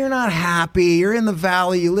 but you're not happy. You're in the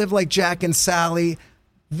valley. You live like Jack and Sally.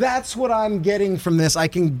 That's what I'm getting from this.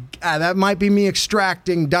 That might be me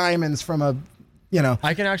extracting diamonds from a...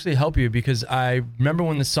 I can actually help you because I remember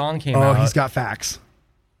when the song came out. Oh, he's got facts.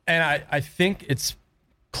 And I think it's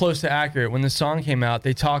close to accurate. When the song came out,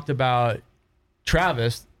 they talked about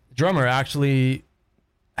Travis, the drummer, actually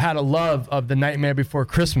had a love of the Nightmare Before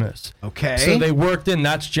Christmas. Okay. So they worked in,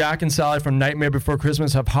 that's Jack and Sally from Nightmare Before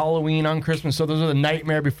Christmas, have Halloween on Christmas. So those are the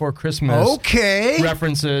Nightmare Before Christmas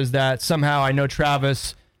references that somehow I know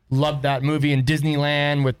Travis loved that movie in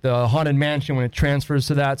Disneyland with the Haunted Mansion when it transfers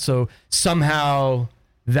to that. So somehow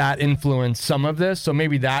that influenced some of this. So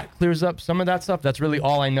maybe that clears up some of that stuff. That's really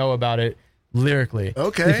all I know about it lyrically.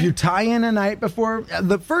 Okay. If you tie in A Night Before,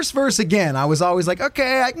 the first verse again, I was always like,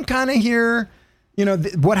 okay, I can kind of hear,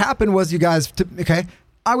 what happened was you guys,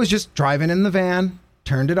 I was just driving in the van,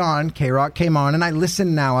 turned it on, K-Rock came on, and I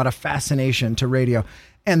listened now out of fascination to radio,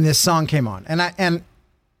 and this song came on. And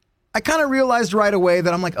I kind of realized right away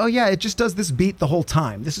that I'm like, oh yeah, it just does this beat the whole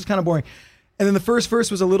time. This is kind of boring. And then the first verse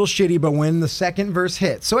was a little shitty, but when the second verse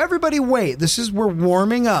hit, so everybody wait, we're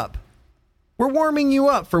warming up. We're warming you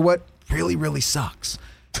up for what really, really sucks.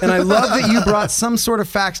 And I love that you brought some sort of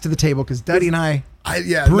facts to the table because Duddy and I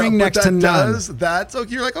bring next to none. That's okay.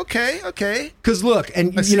 You're like, okay. Because look,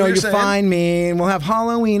 and you find me and we'll have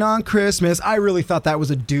Halloween on Christmas. I really thought that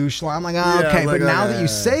was a douche line. I'm like, okay. But now that you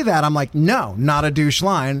say that, I'm like, no, not a douche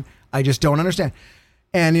line. I just don't understand.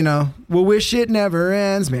 And, we'll wish it never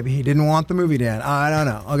ends. Maybe he didn't want the movie to end. I don't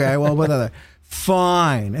know. Okay, well, what other?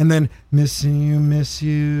 Fine. And then, miss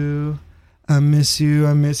you. I miss you,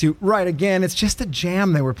 I miss you. Right, again, it's just a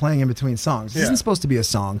jam they were playing in between songs. This isn't supposed to be a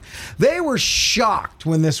song. They were shocked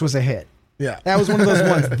when this was a hit. Yeah. That was one of those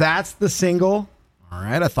ones. That's the single. All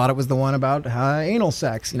right, I thought it was the one about anal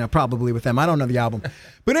sex, probably with them. I don't know the album.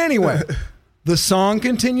 But anyway, the song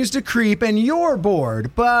continues to creep and you're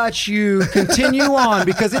bored, but you continue on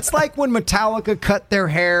because it's like when Metallica cut their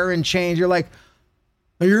hair and changed. You're like,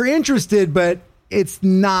 you're interested, but it's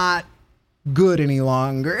not good any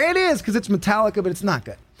longer. It is because it's Metallica, but it's not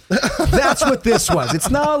good. That's what this was. It's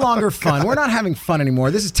no longer fun. We're not having fun anymore.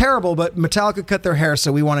 This is terrible, but Metallica cut their hair,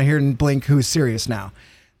 so we want to hear in Blink who's serious now.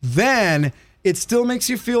 Then it still makes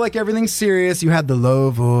you feel like everything's serious. You had the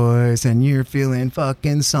low voice and you're feeling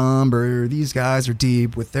fucking somber. These guys are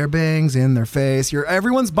deep with their bangs in their face.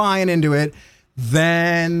 Everyone's buying into it.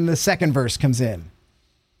 Then the second verse comes in.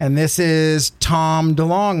 And this is Tom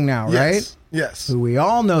DeLonge now, right? Yes. Who we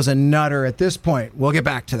all know's a nutter at this point. We'll get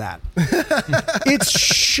back to that. It's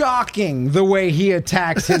shocking the way he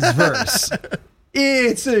attacks his verse.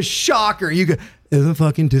 It's a shocker. You go, the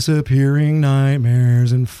fucking disappearing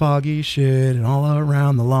nightmares and foggy shit and all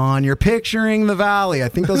around the lawn. You're picturing the valley. I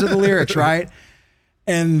think those are the lyrics, right?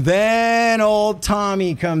 And then old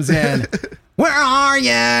Tommy comes in. Where are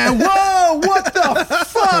you? Whoa, what the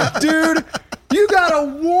fuck, dude? You gotta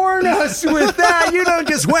warn us with that. You don't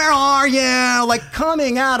just, where are you? Like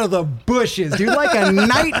coming out of the bushes, dude, like a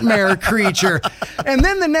nightmare creature. And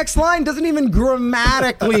then the next line doesn't even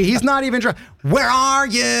grammatically, he's not even trying. Where are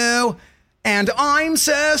you? And I'm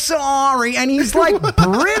so sorry. And he's like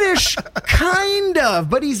British, kind of,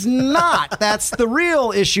 but he's not. That's the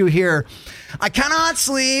real issue here. I cannot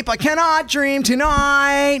sleep. I cannot dream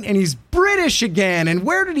tonight. And he's British again. And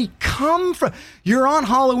where did he come from? You're on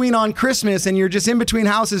Halloween on Christmas and you're just in between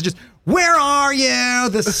houses just, where are you?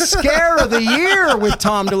 The scare of the year with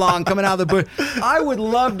Tom DeLonge coming out of the bush. I would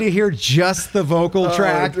love to hear just the vocal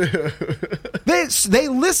track. They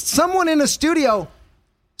list someone in a studio,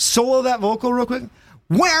 solo that vocal real quick.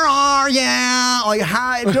 Where are you? Like,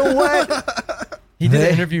 hi, do what? He did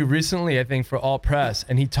an interview recently, I think, for All Press,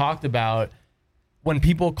 and he talked about when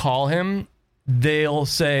people call him, they'll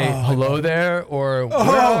say hello there, or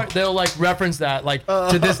they'll like reference that like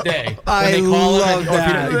to this day. When they call him,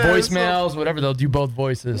 or voicemails, whatever, they'll do both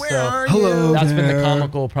voices. Hello, that's been the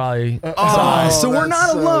comical probably. So we're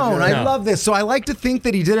not alone. Good. I love this. So I like to think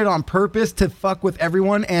that he did it on purpose to fuck with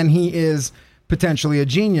everyone, and he is potentially a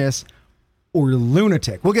genius or a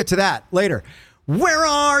lunatic. We'll get to that later. Where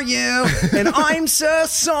are you? And I'm so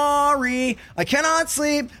sorry. I cannot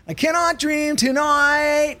sleep. I cannot dream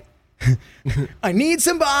tonight. I need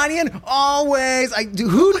somebody and always.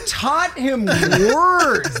 Who taught him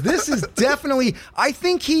words? This is definitely. I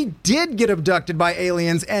think he did get abducted by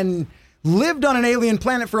aliens and lived on an alien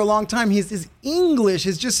planet for a long time. His English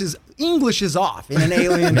is off in an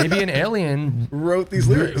alien. Maybe an alien wrote these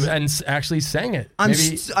lyrics and actually sang it. I'm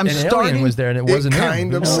alien was there and it wasn't him.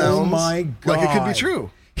 Kind of sounds oh my God. like it could be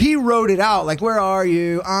true. He wrote it out like, where are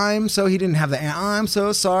you? He didn't have the, I'm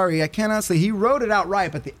so sorry. I cannot sleep. He wrote it out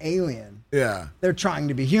right, but the alien. Yeah. They're trying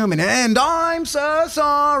to be human. And I'm so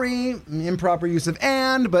sorry. Improper use of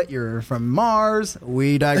and, but you're from Mars.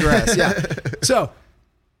 We digress. Yeah. So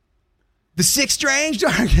the sick, strange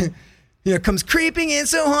dark, comes creeping in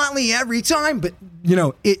so hotly every time. But,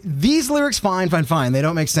 these lyrics, fine. They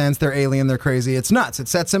don't make sense. They're alien. They're crazy. It's nuts. It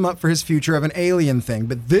sets him up for his future of an alien thing.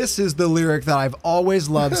 But this is the lyric that I've always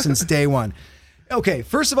loved since day one. Okay,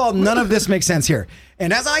 first of all, none of this makes sense here.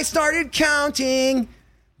 And as I started counting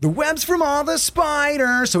the webs from all the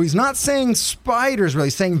spiders. So he's not saying spiders, really.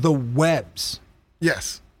 He's saying the webs.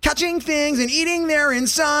 Yes. Catching things and eating their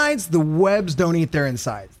insides. The webs don't eat their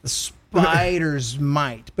insides. The spiders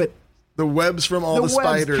might, but the webs from all the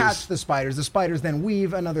spiders. The webs catch the spiders. The spiders then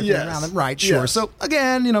weave another thing around them. Right, sure. Yes. So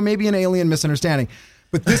again, maybe an alien misunderstanding.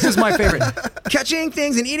 But this is my favorite. Catching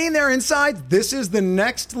things and eating their insides. This is the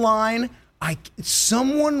next line.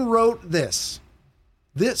 Someone wrote this.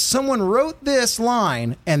 Someone wrote this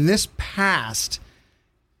line and this passed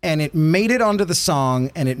and it made it onto the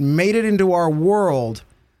song and it made it into our world.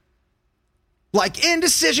 Like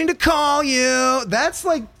indecision to call you. That's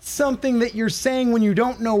like something that you're saying when you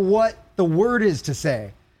don't know what the word is to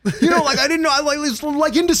say. Like I didn't know. It's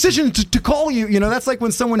like indecision to call you. That's like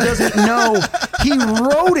when someone doesn't know. He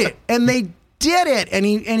wrote it and they did it, and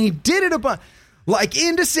he did it about like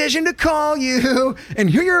indecision to call you and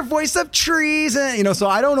hear your voice of trees, and So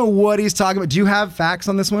I don't know what he's talking about. Do you have facts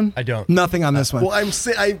on this one? I don't. Nothing on this one. Well,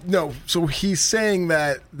 no. So he's saying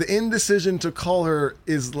that the indecision to call her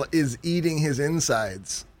is eating his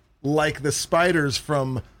insides, like the spiders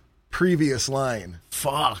from previous line.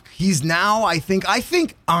 Fuck. He's now, I think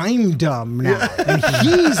I'm dumb now. And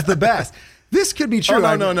he's the best. This could be true.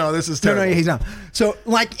 Oh, no. This is terrible. No, he's not. So,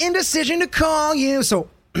 like, indecision to call you. So,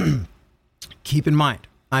 keep in mind,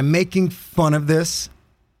 I'm making fun of this.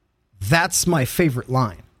 That's my favorite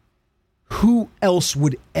line. Who else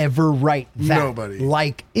would ever write that? Nobody.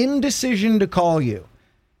 Like, indecision to call you.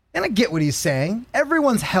 And I get what he's saying.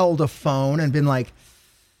 Everyone's held a phone and been like,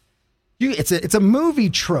 it's a movie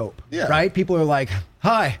trope, right? People are like,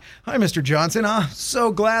 hi, Mr. Johnson.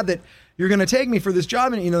 So glad that you're going to take me for this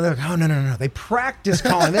job. And, they're like, oh, no. They practice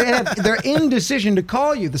calling. They have their indecision to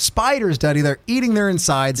call you. The spiders, Duddy, they're eating their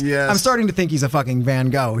insides. Yes. I'm starting to think he's a fucking Van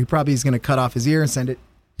Gogh. He probably is going to cut off his ear and send it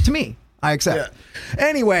to me. I accept. Yeah.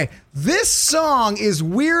 Anyway, this song is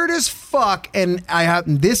weird as fuck. And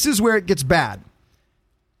this is where it gets bad.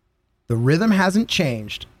 The rhythm hasn't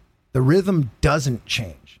changed. The rhythm doesn't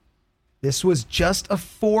change. This was just a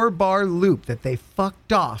 4-bar loop that they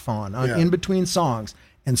fucked off on in between songs.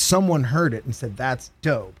 And someone heard it and said, that's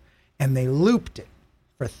dope. And they looped it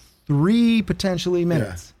for 3 potentially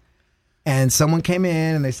minutes. Yeah. And someone came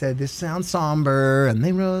in and they said, this sounds somber. And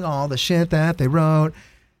they wrote all the shit that they wrote.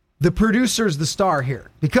 The producer's the star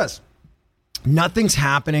here because nothing's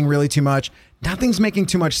happening really too much. Nothing's making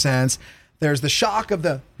too much sense. There's the shock of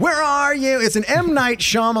where are you? It's an M. Night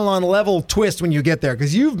Shyamalan level twist when you get there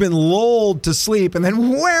because you've been lulled to sleep and then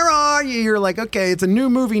where are you? You're like, okay, it's a new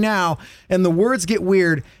movie now. And the words get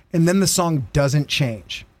weird and then the song doesn't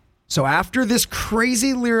change. So after this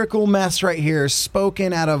crazy lyrical mess right here,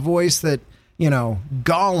 spoken at a voice that,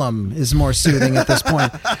 Gollum is more soothing at this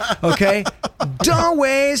point. Okay? Don't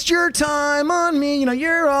waste your time on me.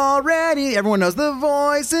 You're already, everyone knows the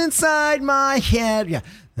voice inside my head. Yeah.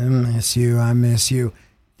 I miss you.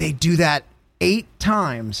 They do that 8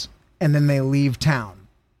 times and then they leave town.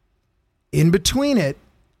 In between it,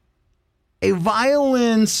 a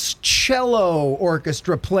violin cello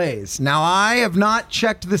orchestra plays. Now, I have not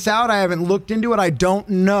checked this out. I haven't looked into it. I don't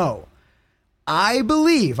know. I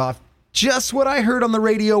believe, off just what I heard on the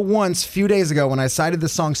radio once a few days ago when I cited the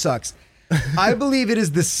song sucks, I believe it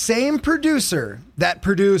is the same producer that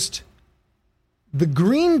produced the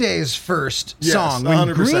Green Day's first song. 100%.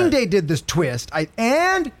 When Green Day did this twist,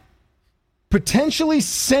 and potentially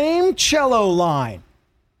same cello line.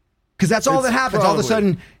 Because that's all that happens. All of a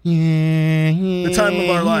sudden, the time of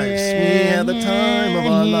our lives. We have the time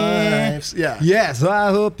of our lives. Yeah. Yes, I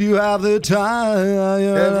hope you have the time.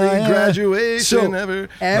 Every graduation ever.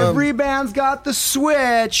 Every band's got the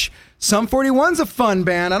switch. Sum 41's a fun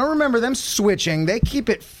band. I don't remember them switching. They keep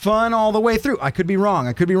it fun all the way through. I could be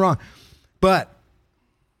wrong. But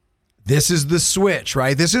this is the switch,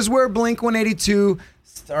 right? This is where Blink-182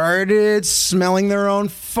 started smelling their own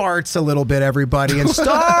farts a little bit, everybody, and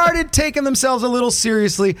started taking themselves a little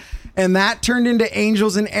seriously. And that turned into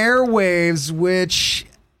Angels and Airwaves, which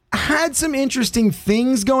had some interesting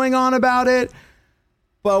things going on about it,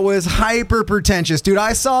 but was hyper pretentious. Dude,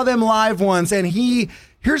 I saw them live once, and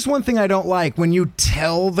here's one thing I don't like. When you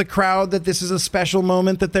tell the crowd that this is a special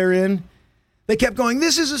moment that they're in, they kept going,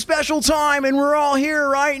 this is a special time and we're all here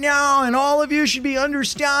right now and all of you should be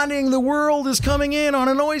understanding the world is coming in on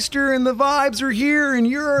an oyster and the vibes are here and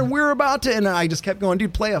we're about to, and I just kept going,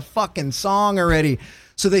 dude, play a fucking song already.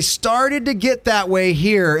 So they started to get that way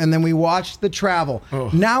here and then we watched The Travel. Oh.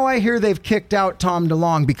 Now I hear they've kicked out Tom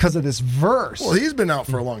DeLonge because of this verse. Well, he's been out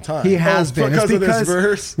for a long time. He has been. Because of this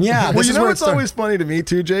verse? Yeah. Well, it's always funny to me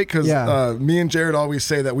too, Jake, because me and Jared always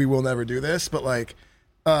say that we will never do this, but like,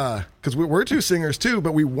 because we're 2 singers too,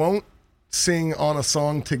 but we won't sing on a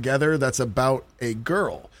song together that's about a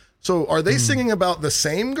girl. So are they singing about the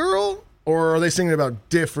same girl or are they singing about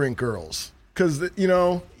different girls? Because,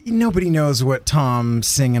 nobody knows what Tom's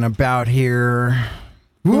singing about here.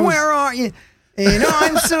 Where are you? And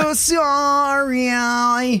I'm so sorry.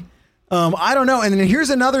 I don't know. And then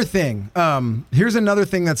here's another thing.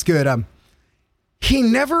 That's good. He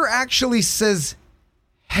never actually says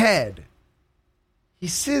head. He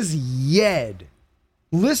says yed.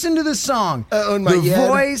 Listen to the song. The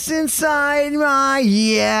voice inside my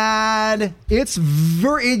head. It's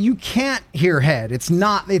you can't hear head. It's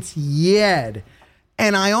yed.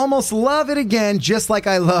 And I almost love it again, just like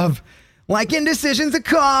I love like indecision to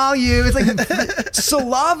call you. It's like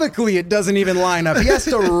syllabically it doesn't even line up. He has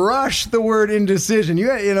to rush the word indecision.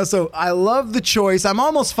 So I love the choice. I'm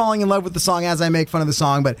almost falling in love with the song as I make fun of the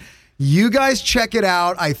song, but you guys check it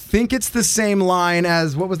out. I think it's the same line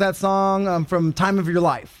as, what was that song from Time of Your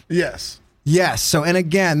Life? Yes. So, and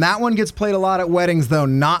again, that one gets played a lot at weddings, though.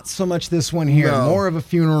 Not so much this one here. No. More of a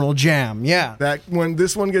funeral jam. Yeah.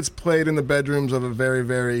 This one gets played in the bedrooms of a very,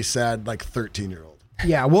 very sad, 13-year-old.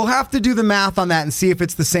 Yeah, we'll have to do the math on that and see if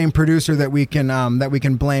it's the same producer that we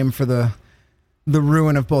can blame for the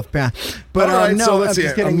ruin of both bands. But all right, no, so let's see.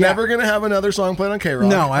 I'm yeah. never gonna have another song played on K-Rock.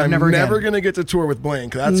 No, I'm never gonna get to tour with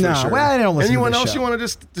Blink. That's for sure. Well, I don't listen Anyone to this else show. you want to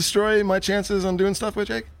just destroy my chances on doing stuff with,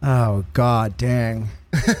 Jake? Oh God, dang.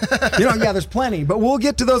 Yeah, there's plenty, but we'll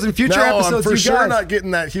get to those in future No, episodes. I'm for you sure guys. not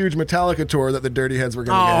getting that huge Metallica tour that the Dirty Heads were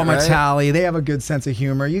going to get. Oh, Metalli, they have a good sense of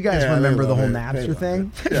humor. You guys remember the whole Napster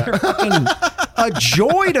thing? They're fucking a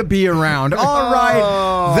joy to be around. All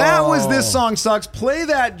right, that was This Song Sucks. Play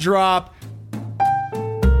that drop.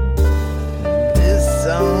 This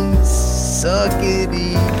song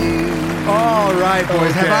suckity-doo. All right,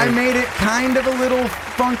 boys. Okay. Have I made it kind of a little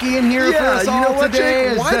funky in here for us you all know what, today?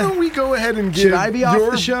 Jake? Why don't we go ahead and Should give I be off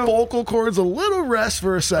your the show? vocal cords a little rest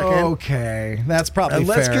for a second? Okay, that's probably And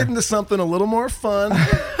let's fair. get into something a little more fun,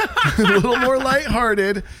 a little more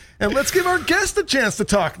lighthearted, and let's give our guest a chance to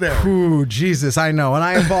talk there. Ooh, Jesus, I know, and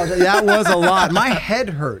I apologize. That was a lot. My head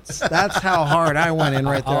hurts. That's how hard I went in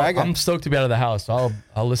right there. I'm stoked to be out of the house. So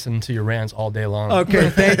I'll listen to your rants all day long.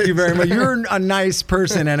 Okay, thank you very much. You're a nice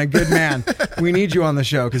person and a good man. We need you on the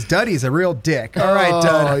show because Duddy's a real dick. All right,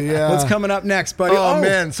 Dud. yeah. What's coming up next, buddy? Oh,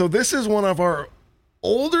 man. So this is one of our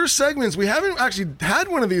older segments. We haven't actually had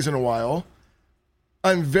one of these in a while.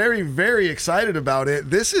 I'm very, very excited about it.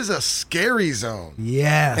 This is a Scary Zone.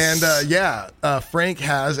 Yes. And Frank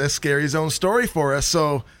has a Scary Zone story for us.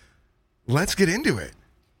 So let's get into it.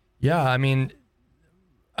 Yeah, I mean,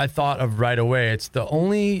 I thought of right away. It's the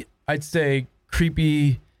only, I'd say,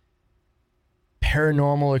 creepy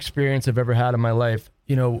paranormal experience I've ever had in my life.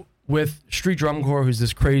 You know, with Street Drum Corps, who's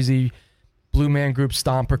this crazy Blue Man Group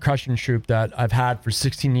stomp percussion troupe that I've had for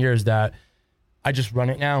 16 years that I just run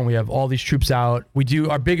it now, and we have all these troops out. We do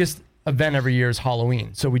our biggest event every year is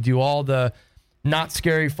Halloween. So we do all the Not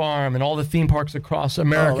Scary Farm and all the theme parks across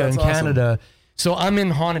America and Canada. So I'm in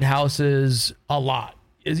haunted houses a lot,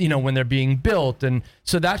 you know, when they're being built. And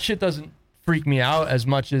so that shit doesn't freak me out as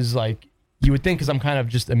much as like you would think, because I'm kind of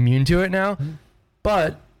just immune to it now. Mm-hmm.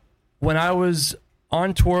 But when I was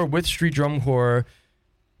on tour with Street Drum Corps,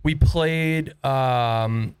 we played,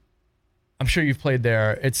 I'm sure you've played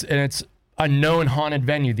there. It's a known haunted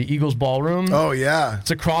venue, the Eagles Ballroom. Oh, yeah. It's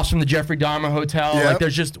across from the Jeffrey Dahmer Hotel. Yep. Like,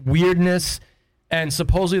 there's just weirdness. And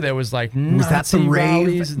supposedly there was like was that the rave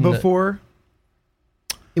rallies before?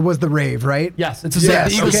 It was the rave, right? Yes, it's the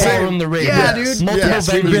Eagles Ballroom, the rave. Yeah, Yes. dude. Multiple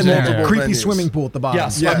venues in there. Creepy venues. swimming pool at the bottom.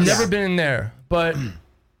 Yes, I've never been in there, but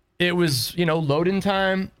it was, you know, load-in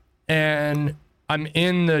time, and I'm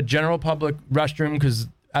in the general public restroom because,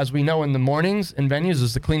 as we know, in the mornings in venues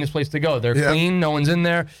is the cleanest place to go. They're clean, no one's in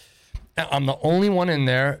there. I'm the only one in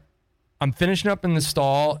there. I'm finishing up in the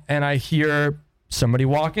stall, and I hear somebody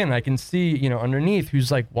walk in. I can see, you know, underneath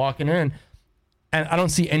who's like walking in, and I don't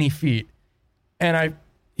see any feet. And I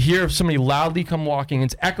hear somebody loudly come walking.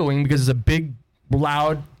 It's echoing because it's a big,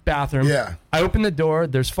 loud bathroom. Yeah. I open the door.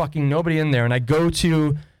 There's fucking nobody in there, and I go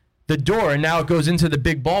to the door, and now it goes into the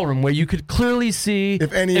big ballroom where you could clearly see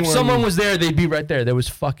if someone was there, they'd be right there. There was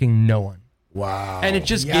fucking no one. Wow. And it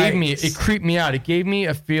just it creeped me out. It gave me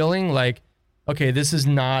a feeling like, okay, this is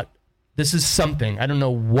something. I don't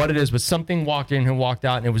know what it is, but something walked in and walked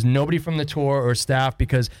out, and it was nobody from the tour or staff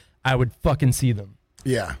because I would fucking see them.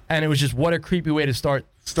 Yeah. And it was just, what a creepy way to start.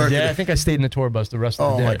 Yeah, I think I stayed in the tour bus the rest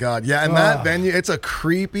of the day. Oh my God. Yeah. And that venue, it's a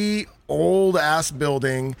creepy old ass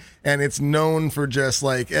building, and it's known for just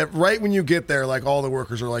like, right when you get there, like all the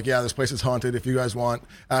workers are like, yeah, this place is haunted. If you guys want,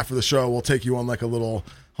 after the show, we'll take you on like a little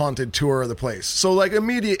haunted tour of the place. So like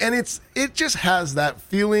immediate, and it just has that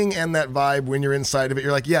feeling and that vibe when you're inside of it.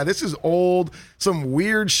 You're like, yeah, this is old. Some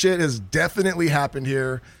weird shit has definitely happened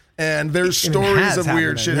here. And there's stories of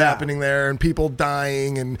weird shit happening there, and people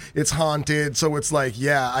dying, and it's haunted. So it's like,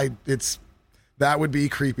 that would be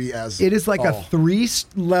creepy as it is like a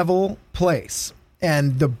 3-level place.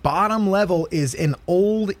 And the bottom level is an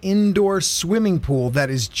old indoor swimming pool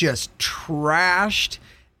that is just trashed,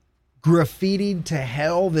 graffitied to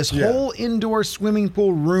hell. This whole indoor swimming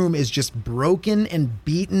pool room is just broken and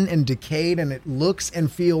beaten and decayed, and it looks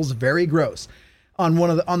and feels very gross. On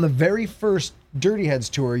the very first Dirty Heads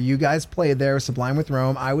tour, you guys played there, Sublime with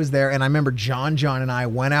Rome. I was there, and I remember John and I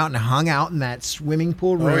went out and hung out in that swimming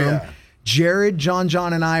pool room. Oh, yeah. Jared, John,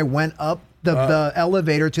 and I went up the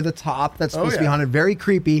elevator to the top. That's supposed to be haunted. Very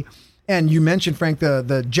creepy. And you mentioned, Frank,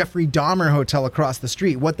 the Jeffrey Dahmer Hotel across the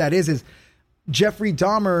street. What that is Jeffrey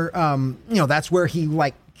Dahmer, that's where he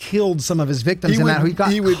like killed some of his victims in that. He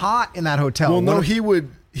got caught in that hotel. Well, no, he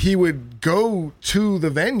would go to the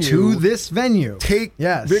venue. To this venue. Take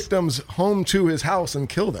victims home to his house and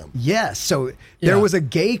kill them. Yes. So there was a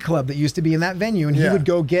gay club that used to be in that venue, and he would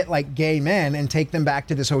go get like gay men and take them back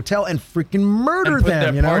to this hotel and freaking murder and put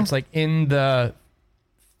them. Their parts like in the,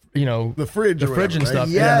 the fridge and stuff.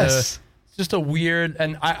 Yes. It's just a weird,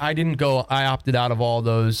 and I didn't go. I opted out of all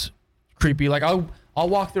those creepy. Like I'll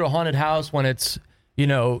walk through a haunted house when it's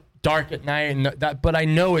dark at night and that, but I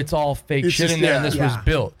know it's all fake shit in there, and this was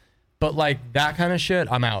built. But like that kind of shit,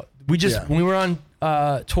 I'm out. We just when we were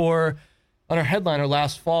on tour on our headliner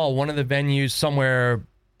last fall, one of the venues somewhere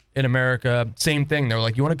in America, same thing. They were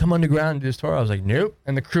like, "You want to come underground and do this tour?" I was like, "Nope."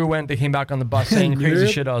 And the crew went. They came back on the bus saying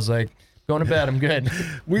crazy shit. I was like, going to bed. I'm good.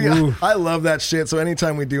 I love that shit. So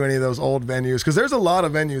anytime we do any of those old venues, because there's a lot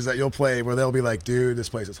of venues that you'll play where they'll be like, dude, this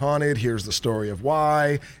place is haunted. Here's the story of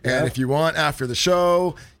why. And if you want, after the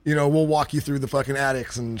show, we'll walk you through the fucking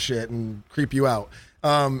attics and shit and creep you out.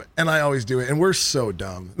 And I always do it. And we're so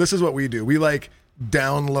dumb. This is what we do. We like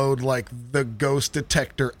download like the ghost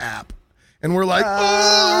detector app. And we're like,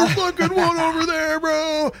 there's fucking one over there,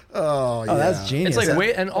 bro. Oh, yeah. That's genius. It's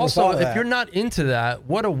like, and also, if you're not into that,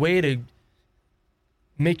 what a way to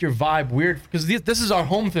make your vibe weird, because this is our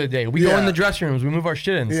home for the day. We go in the dressing rooms, we move our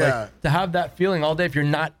shit in. It's like to have that feeling all day if you're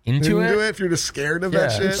not into it. If you're just scared of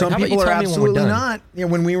that shit. Some people are absolutely not.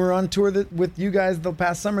 When we were on tour with you guys the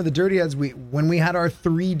past summer, the Dirty Heads, when we had our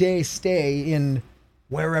 3-day stay in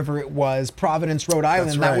wherever it was, Providence, Rhode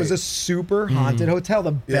Island, that was a super haunted hotel,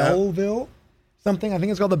 the Belleville. Something, I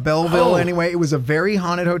think it's called the Belleville. Anyway, it was a very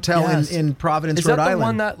haunted hotel in Providence, Rhode Island. Is that the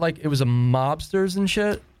one that like it was a mobsters and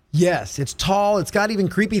shit? Yes, it's tall. It's got even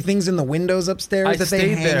creepy things in the windows upstairs that they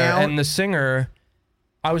hang out. And the singer,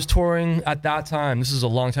 I was touring at that time. This is a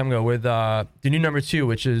long time ago with the new number 2,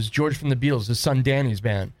 which is George from the Beatles, his son Danny's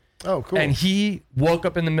band. Oh, cool. And he woke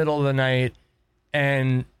up in the middle of the night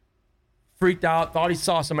and freaked out, thought he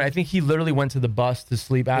saw somebody. I think he literally went to the bus to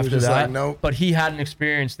sleep after that. Like, nope. But he had an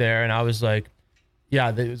experience there, and I was like, yeah,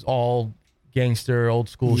 it was all gangster, old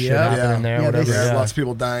school shit happening there. Whatever. Lots of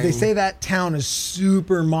people dying. They say that town is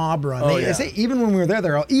super mob run. They say even when we were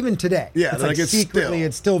there, even today. Yeah, it's like secretly,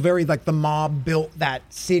 it's still very like the mob built that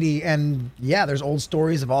city. And there's old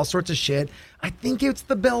stories of all sorts of shit. I think it's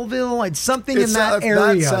the Belleville, something in that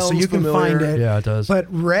area, so you can find it. Yeah, it does. But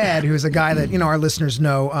Red, who's a guy that our listeners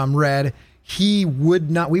know, Red, he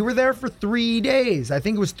would not. We were there for 3 days. I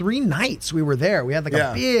think it was 3 nights we were there. We had like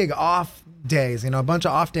a big off days, a bunch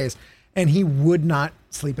of off days. And he would not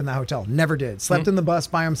sleep in the hotel. Never did. Slept in the bus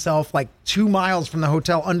by himself, like 2 miles from the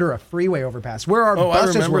hotel under a freeway overpass where our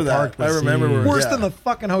buses were parked. I remember. Worse than the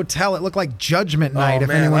fucking hotel. It looked like Judgment Night, if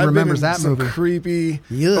anyone remembers that movie. Creepy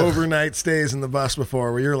overnight stays in the bus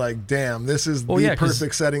before where you're like, damn, this is the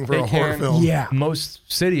perfect setting for a horror film. Yeah. Most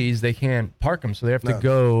cities, they can't park them, so they have to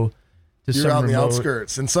go to you're some on the remote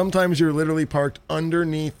outskirts, and sometimes you're literally parked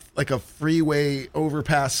underneath like a freeway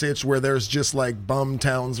overpass sitch where there's just like bum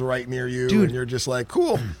towns right near you. Dude. And you're just like,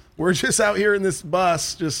 cool, we're just out here in this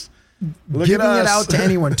bus just giving it out to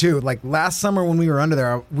anyone too. Like last summer when we were under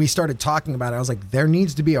there, we started talking about it. I was like, there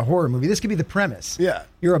needs to be a horror movie. This could be the premise. Yeah,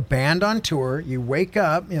 you're a band on tour, you wake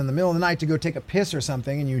up in the middle of the night to go take a piss or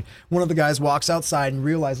something, and one of the guys walks outside and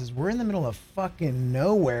realizes we're in the middle of fucking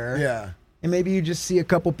nowhere. Yeah. And maybe you just see a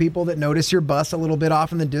couple people that notice your bus a little bit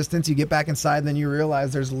off in the distance. You get back inside, and then you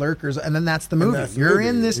realize there's lurkers, and then that's the movie. You're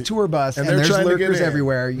in this tour bus, and there's lurkers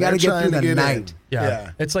everywhere. You got to get through the night.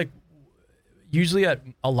 Yeah. It's like usually at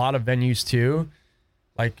a lot of venues too,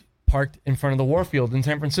 like parked in front of the Warfield in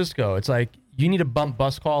San Francisco. It's like you need to bump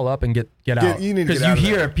bus call up and get out, because you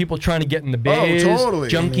hear people trying to get in the bays,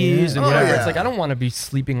 junkies and whatever. It's like I don't want to be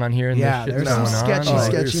sleeping on here and this shit's there's going some on.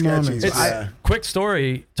 sketchy moments. Quick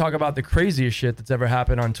story, talk about the craziest shit that's ever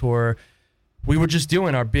happened on tour. We were just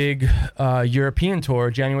doing our big European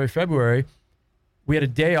tour, January, February. We had a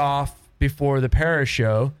day off before the Paris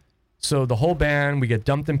show, so the whole band, we get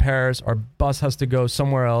dumped in Paris. Our bus has to go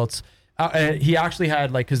somewhere else. He actually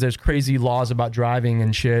had because there's crazy laws about driving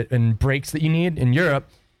and shit and brakes that you need in Europe.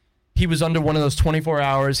 He was under one of those 24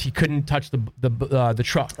 hours. He couldn't touch the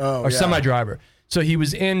truck semi driver. So he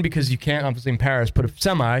was in, because you can't obviously in Paris put a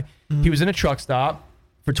semi. Mm-hmm. He was in a truck stop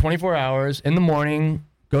for 24 hours in the morning,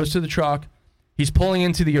 goes to the truck. He's pulling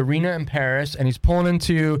into the arena in Paris, and he's pulling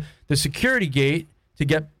into the security gate to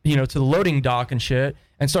get to the loading dock and shit,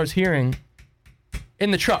 and starts hearing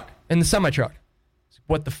in the truck, in the semi truck.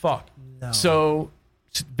 What the fuck? No. So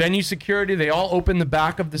venue security, they all open the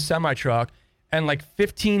back of the semi-truck, and like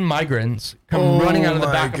 15 migrants come running out of the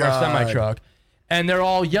back of our semi-truck, and they're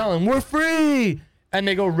all yelling, "We're free!" and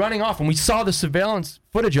they go running off, and we saw the surveillance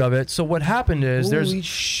footage of it. So what happened is there's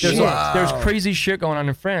crazy shit going on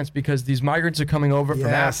in France because these migrants are coming over from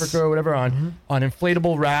Africa or whatever on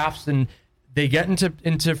inflatable rafts, and they get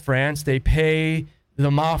into France. They pay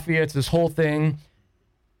the mafia. It's this whole thing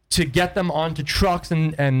to get them onto trucks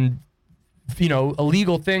and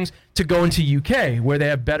illegal things to go into UK where they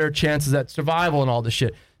have better chances at survival and all this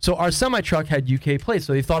shit. So our semi-truck had UK plates,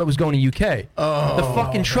 so they thought it was going to UK. The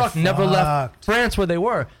fucking truck never left France where they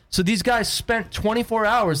were. So these guys spent 24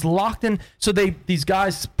 hours locked in. So these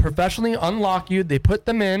guys professionally unlock you. They put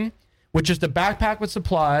them in with just a backpack with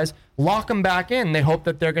supplies, lock them back in. They hope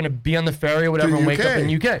that they're going to be on the ferry or whatever and wake up in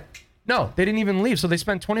UK. No, they didn't even leave. So they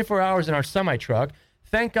spent 24 hours in our semi-truck.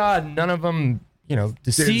 Thank God none of them,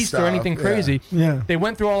 deceased or anything crazy. Yeah. They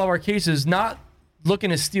went through all of our cases, not looking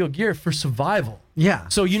to steal gear, for survival. Yeah.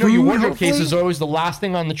 So your wardrobe cases are always the last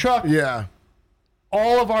thing on the truck. Yeah.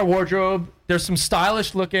 All of our wardrobe, there's some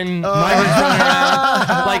stylish looking migrants running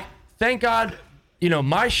around. Like, thank God,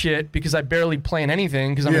 my shit, because I barely play in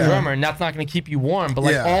anything because I'm a drummer, and that's not going to keep you warm.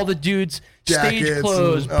 But all the dudes, Jackets stage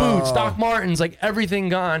clothes, boots, Doc Martens, like everything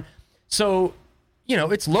gone. So,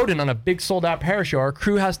 it's loaded on a big sold out parachute. Our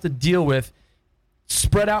crew has to deal with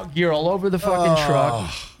spread out gear all over the fucking truck.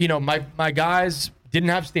 My guys didn't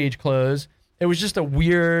have stage clothes. It was just a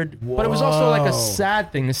weird, but it was also like a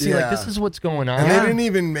sad thing to see. Like, this is what's going on. And they didn't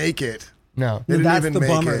even make it. No. That's the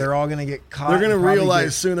bummer. They're all going to get caught. They're going to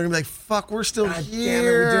realize soon. They're going to be like, fuck, we're still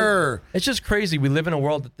here. It's just crazy. We live in a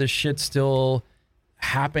world that this shit's still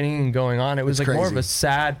happening and going on. It was like more of a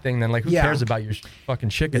sad thing than like, who cares about your fucking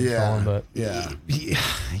shit getting stolen? But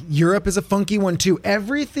Europe is a funky one too.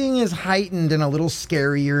 Everything is heightened and a little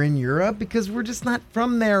scarier in Europe because we're just not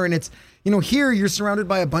from there. And it's, here you're surrounded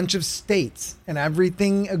by a bunch of states and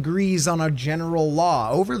everything agrees on a general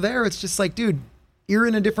law. Over there, it's just like, dude, you're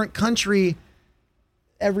in a different country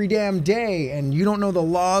every damn day and you don't know the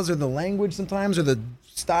laws or the language sometimes or the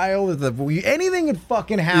style or anything could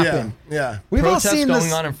fucking happen. Yeah. We've all seen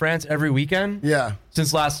going on in France every weekend. Yeah.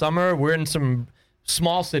 Since last summer, we're in some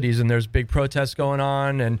small cities and there's big protests going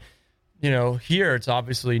on, and here it's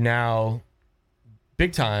obviously now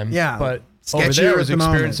big time. Yeah. But sketchier over there was at the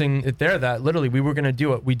experiencing moment. it there that literally we were going to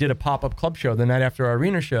do it. We did a pop-up club show the night after our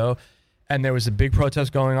arena show, and there was a big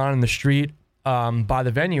protest going on in the street by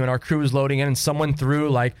the venue, and our crew was loading in, and someone threw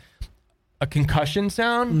like a concussion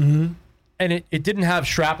sound. And it didn't have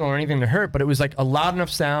shrapnel or anything to hurt, but it was like a loud enough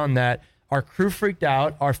sound that our crew freaked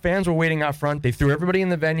out. Our fans were waiting out front. They threw everybody in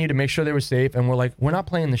the venue to make sure they were safe. And we're like, we're not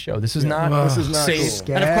playing the show. This is not safe.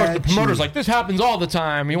 Cool. And of course, the promoter's like, this happens all the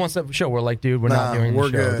time. He wants that show. We're like, dude, we're not doing the show.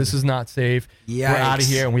 Good. This is not safe. Yikes. We're out of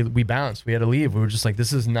here. And we bounced. We had to leave. We were just like,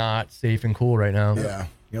 this is not safe and cool right now. Yeah.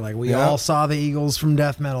 You're like, we all saw the Eagles from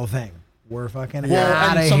Death Metal thing. We're fucking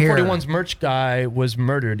out of here. here. Some 41's merch guy was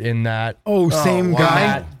murdered in that. Same in guy.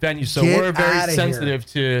 that venue. So Get we're very outta sensitive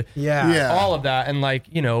to all of that. And like,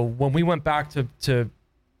 when we went back to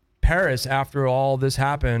Paris after all this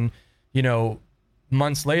happened,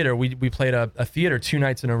 months later, we played a theater 2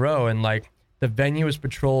 nights in a row, and like the venue was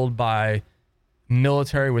patrolled by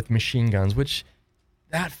military with machine guns, which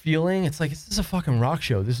that feeling, it's like, is this a fucking rock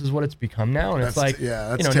show? This is what it's become now. And it's like,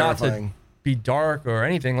 that's not terrifying. to be dark or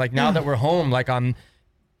anything. Like now that we're home, like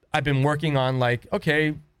I've been working on like,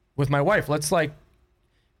 okay, with my wife, let's like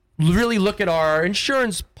really look at our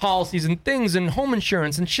insurance policies and things and home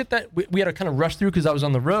insurance and shit that we had to kind of rush through because I was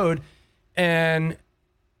on the road. And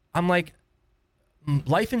I'm like,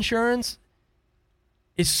 life insurance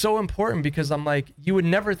is so important because I'm like, you would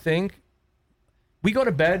never think. We go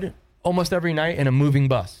to bed almost every night in a moving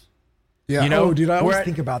bus. Yeah. Dude, I always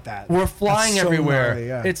think about that. We're flying everywhere.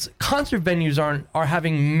 Gnarly, It's concert venues are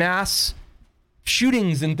having mass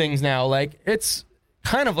shootings and things now. Like, it's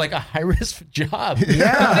kind of like a high risk job to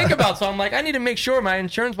think about. So I'm like, I need to make sure my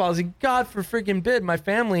insurance policy, God for freaking bid, my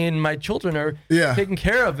family and my children are taken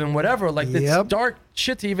care of and whatever. Like, it's dark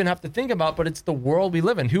shit to even have to think about, but it's the world we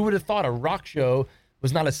live in. Who would have thought a rock show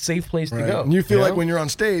was not a safe place to go? And you feel like when you're on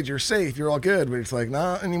stage, you're safe, you're all good, but it's like,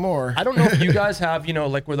 not anymore. I don't know if you guys have,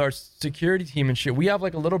 like with our security team and shit, we have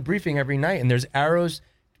like a little briefing every night, and there's arrows.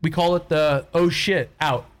 We call it the, oh shit,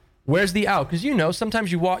 out. Where's the out? Because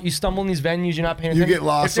sometimes you stumble in these venues, you're not paying attention. You get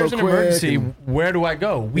lost. If there's so an quick emergency, where do I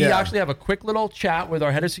go? We actually have a quick little chat with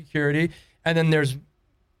our head of security, and then there's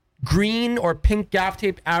green or pink gaff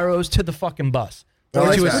tape arrows to the fucking bus.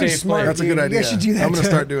 Like to a that. safe place. That's a good idea. You should do that. I'm going to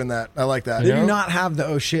start doing that. I like that. They do not have the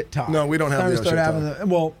oh shit talk. No, we don't have the oh shit talk.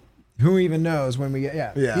 Well, who even knows when we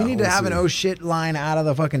get, you need to have an oh shit line out of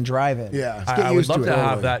the fucking drive-in. Yeah. I would love to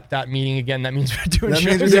have that meeting again. That means we're doing That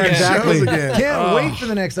shows means we're again. doing shows again. Can't wait for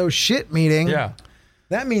the next oh shit meeting. Yeah.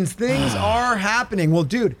 That means things are happening. Well,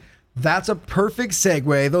 dude, that's a perfect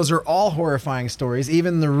segue. Those are all horrifying stories,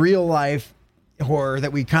 even the real life horror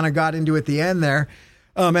that we kind of got into at the end there.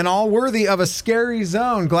 And all worthy of a scary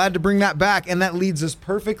zone. Glad to bring that back. And that leads us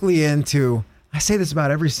perfectly into, I say this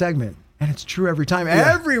about every segment, and it's true every time.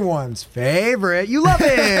 Yeah. Everyone's favorite. You love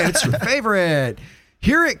it. It's your favorite.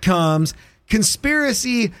 Here it comes.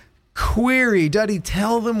 Conspiracy query. Duddy,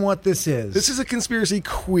 tell them what this is. This is a conspiracy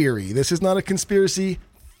query. This is not a conspiracy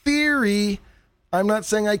theory. I'm not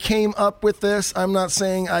saying I came up with this. I'm not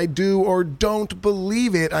saying I do or don't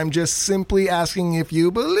believe it. I'm just simply asking if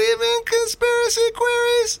you believe in conspiracy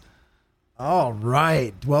queries. All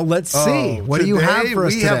right. Well, let's see. What do you have for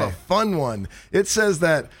us today? We have a fun one. It says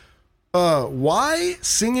that why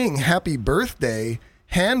singing Happy Birthday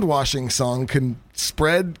hand-washing song can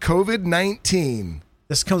spread COVID-19.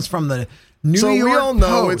 This comes from the New York Post. So we all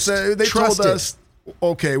know Post. They told us,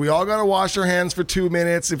 okay, we all got to wash our hands for 2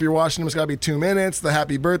 minutes. If you're washing them, it's got to be 2 minutes. The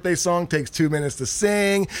Happy Birthday song takes 2 minutes to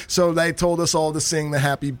sing. So they told us all to sing the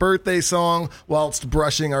Happy Birthday song whilst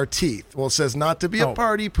brushing our teeth. Well, it says not to be a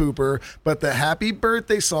party pooper, but the Happy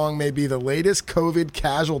Birthday song may be the latest COVID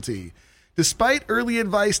casualty. Despite early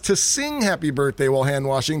advice to sing Happy Birthday while hand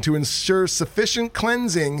washing to ensure sufficient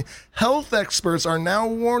cleansing, health experts are now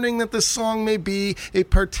warning that the song may be a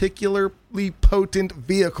particularly potent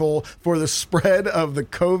vehicle for the spread of the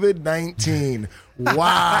COVID-19.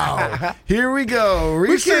 Wow. Here we go.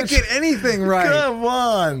 We can't get anything right. Come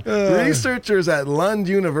on. Researchers at Lund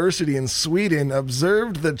University in Sweden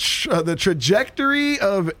observed the trajectory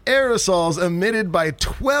of aerosols emitted by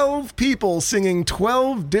 12 people singing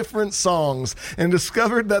 12 different songs and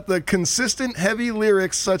discovered that the consistent heavy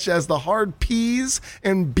lyrics such as the hard P's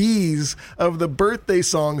and B's of the birthday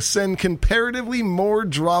song send comparatively more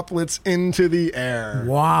droplets into the air.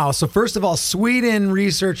 Wow. So first of all, Sweden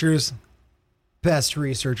researchers... Best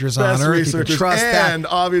researchers on Earth. You can trust that. And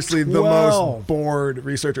obviously the most bored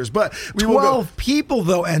researchers. But we 12 people,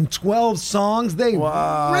 though, and 12 songs. They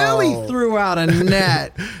really threw out a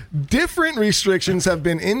net. Different restrictions have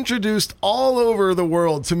been introduced all over the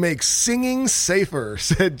world to make singing safer,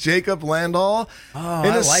 said Jacob Landahl,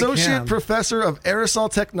 an associate professor of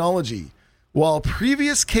aerosol technology. While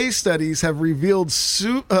previous case studies have revealed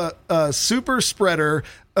super spreader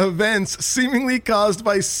events seemingly caused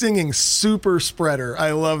by singing. Super spreader.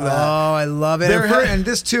 I love that. Oh, I love it. And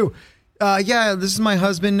this too. This is my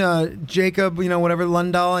husband, Jacob, whatever,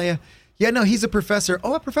 Lundahl. Yeah, no, he's a professor.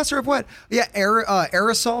 Oh, a professor of what? Yeah,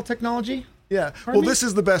 aerosol technology? Yeah. This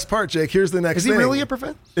is the best part, Jake. Here's the next thing. Is he really a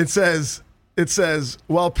professor? It says,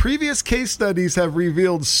 while previous case studies have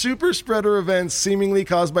revealed super spreader events seemingly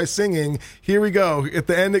caused by singing, here we go. At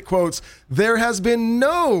the end, it quotes, there has been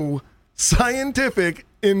no scientific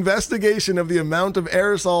investigation of the amount of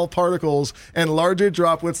aerosol particles and larger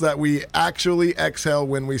droplets that we actually exhale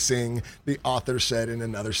when we sing, the author said in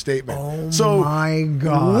another statement. My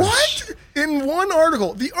gosh. What? In one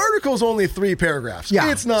article, the article is only 3 paragraphs.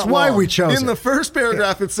 Yeah, it's not that's why long. we chose In the first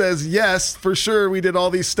paragraph, it says, yes, for sure, we did all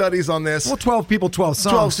these studies on this. Well, 12 people, 12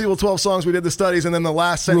 songs. 12 people, 12 songs, we did the studies, and then the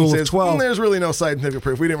last sentence is, there's really no scientific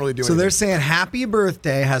proof. We didn't really do anything. So they're saying Happy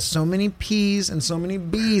Birthday has so many P's and so many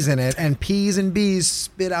B's in it, and P's and B's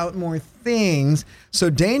spit out more things. So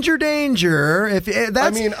danger.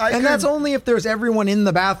 That's only if there's everyone in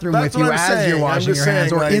the bathroom with you as you're washing your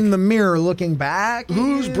hands, or in the mirror looking back.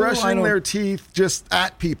 Who's brushing their teeth just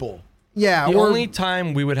at people? Yeah. The only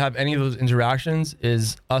time we would have any of those interactions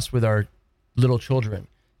is us with our little children,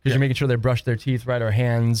 because you're making sure they brush their teeth, right? Our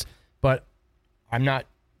hands. But I'm not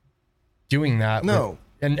doing that. No.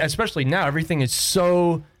 And especially now, everything is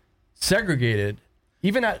so segregated.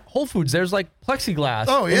 Even at Whole Foods, there's like plexiglass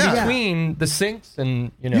in between the sinks,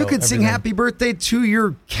 and you could sing Happy Birthday to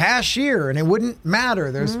your cashier, and it wouldn't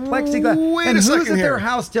matter. There's plexiglass. And who's at their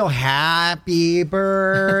house still? Happy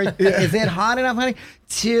birthday! Is it hot enough, honey?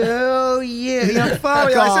 To you. Fuck off.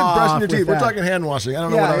 I said brushing your teeth. We're talking hand washing. I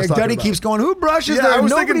don't know what I was talking Duddy about. keeps going, who brushes their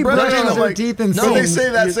Nobody brushes their teeth and sings. No, they say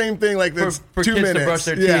that same thing like that's for 2 kids minutes. to brush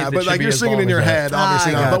their teeth, but like you're singing in your head,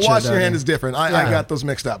 obviously not. But washing your hand is different. I got those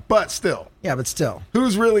mixed up. But still. Yeah, but still.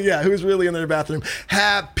 Who's really in their bathroom?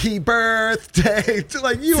 Happy birthday.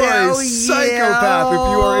 Like, you are a psychopath if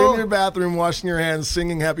you are in your bathroom washing your hands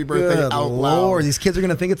singing happy birthday out loud. These kids are going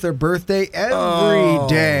to think it's their birthday every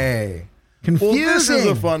day. Confusing. Well, this is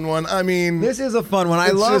a fun one. This is a fun one. I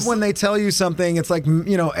love when they tell you something. It's like,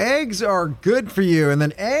 eggs are good for you, and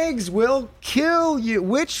then eggs will kill you.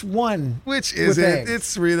 Which one? Which is it? Eggs?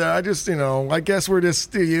 It's either. I just, I guess we're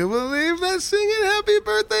just. Do you believe that singing Happy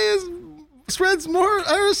Birthday spreads more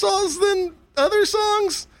aerosols than other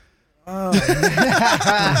songs? Oh.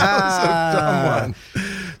 That was a dumb one.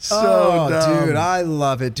 So dumb. Dude, I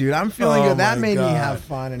love it, dude. I'm feeling good. That made me have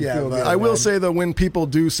fun and feel good. I will say, though, when people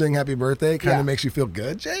do sing happy birthday, it kind of makes you feel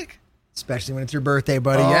good, Jake. Especially when it's your birthday,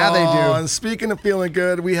 buddy. Yeah, they do. And speaking of feeling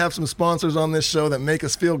good, we have some sponsors on this show that make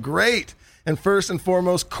us feel great. And first and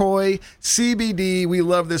foremost, Koi CBD. We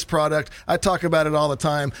love this product. I talk about it all the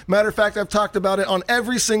time. Matter of fact, I've talked about it on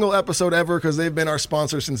every single episode ever because they've been our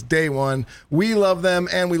sponsor since day one. We love them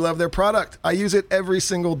and we love their product. I use it every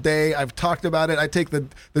single day. I've talked about it. I take the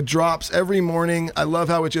drops every morning. I love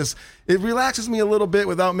how it relaxes me a little bit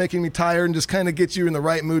without making me tired and just kind of gets you in the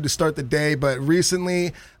right mood to start the day. But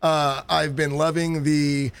recently, I've been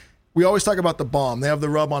loving we always talk about the balm. They have the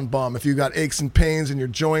rub-on balm if you got aches and pains in your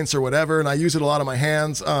joints or whatever, and I use it a lot on my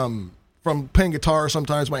hands. From playing guitar,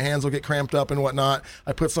 sometimes my hands will get cramped up and whatnot.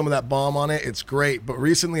 I put some of that balm on it. It's great. But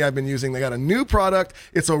recently I've been they got a new product.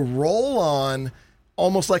 It's a roll-on,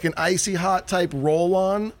 almost like an icy hot type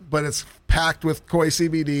roll-on, but it's packed with Koi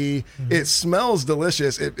CBD. Mm-hmm. It smells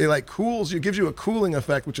delicious. It like cools you, gives you a cooling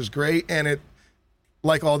effect, which is great, and it,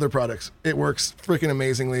 like all their products, it works freaking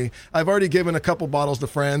amazingly. I've already given a couple bottles to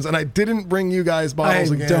friends, and I didn't bring you guys bottles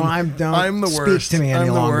again. I'm the worst. Speak to me any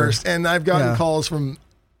longer. I'm the worst. And I've gotten calls from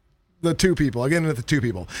the two people. Again, the two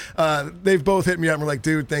people. They've both hit me up and were like,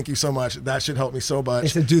 dude, thank you so much. That should help me so much. They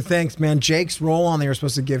said, dude, thanks, man. Jake's roll-on they were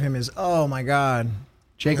supposed to give him is, oh, my God.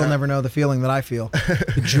 Jake will never know the feeling that I feel.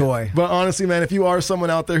 The joy. But honestly, man, if you are someone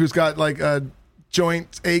out there who's got like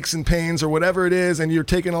joint aches and pains or whatever it is, and you're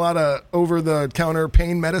taking a lot of over-the-counter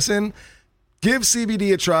pain medicine, give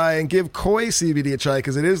CBD a try and give Koi CBD a try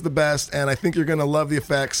because it is the best, and I think you're going to love the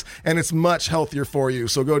effects, and it's much healthier for you.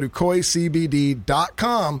 So go to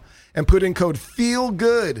koicbd.com and put in code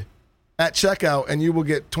FEELGOOD at checkout, and you will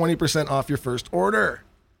get 20% off your first order.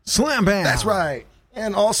 Slam bam! That's right.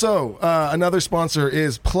 And also, another sponsor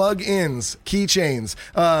is Plug-ins Keychains.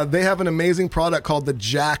 They have an amazing product called the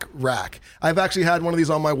Jack Rack. I've actually had one of these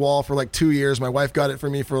on my wall for like 2 years. My wife got it for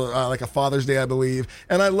me for like a Father's Day, I believe.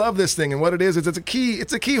 And I love this thing. And what it is it's a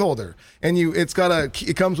key holder. And it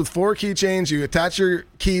comes with 4 keychains. You attach your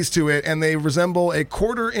keys to it, and they resemble a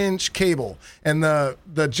 1/4-inch cable. And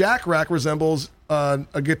the Jack Rack resembles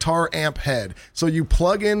a guitar amp head. So you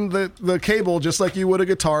plug in the cable just like you would a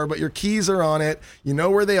guitar, but your keys are on it. You know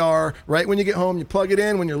where they are. Right when you get home, you plug it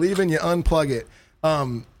in. When you're leaving, you unplug it.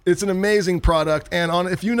 It's an amazing product. And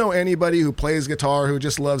if you know anybody who plays guitar, who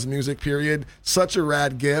just loves music, period, such a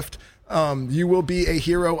rad gift. You will be a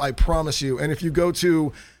hero, I promise you. And if you go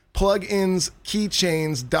to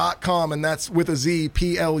pluginskeychains.com, and that's with a Z,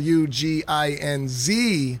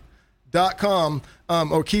 pluginz.com,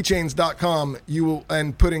 or keychains.com, you will,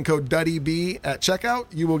 and put in code DuddyB at checkout,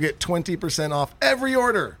 you will get 20% off every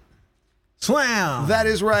order. Slam! That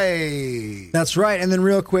is right. That's right. And then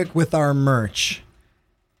real quick with our merch.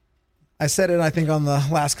 I said it, I think, on the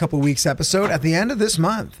last couple weeks episode. At the end of this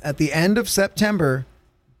month, at the end of September,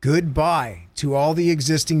 goodbye to all the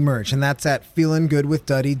existing merch. And that's at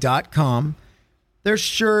feelinggoodwithduddy.com. There's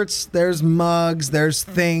shirts, there's mugs, there's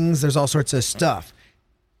things, there's all sorts of stuff.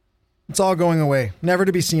 It's all going away, never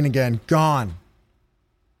to be seen again, gone.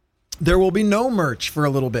 There will be no merch for a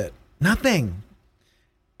little bit, nothing.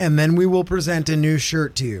 And then we will present a new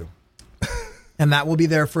shirt to you. And that will be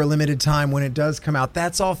there for a limited time when it does come out.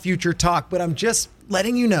 That's all future talk, but I'm just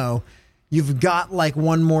letting you know, you've got like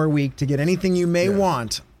one more week to get anything you may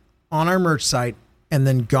want on our merch site, and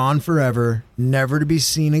then gone forever, never to be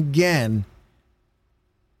seen again,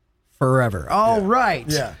 forever. All right.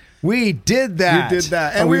 Yeah. We did that. We did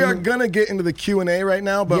that. And we are going to get into the Q&A right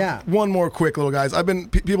now, but one more quick little, guys. People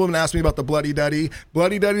have been asking me about the Bloody Duddy.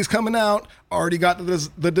 Bloody Duddy's coming out. Already got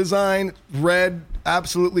the design. Red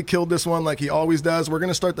absolutely killed this one like he always does. We're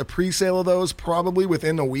going to start the pre-sale of those probably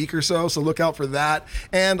within a week or so look out for that.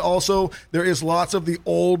 And also, there is lots of the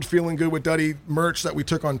old Feeling Good with Duddy merch that we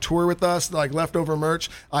took on tour with us, like leftover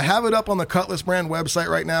merch. I have it up on the Cutlass brand website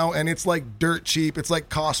right now, and it's like dirt cheap. It's like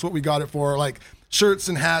cost what we got it for, like shirts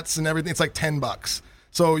and hats and everything. It's like $10.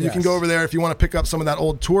 So you can go over there if you want to pick up some of that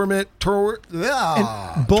old tour both tour of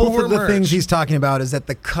the merch. things he's talking about is at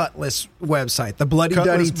the Cutlass website. The Bloody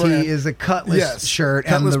Duddy tee is a Cutlass shirt.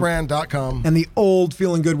 Cutlassbrand.com. And the old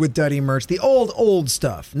Feeling Good with Duddy merch. The old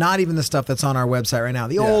stuff. Not even the stuff that's on our website right now.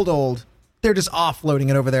 The old. They're just offloading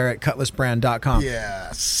it over there at cutlassbrand.com.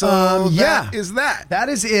 Yeah. So that is that. That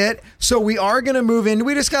is it. So we are going to move in.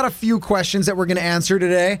 We just got a few questions that we're going to answer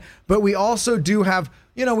today. But we also do have,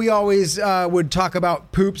 we always would talk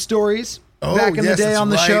about poop stories back in the day on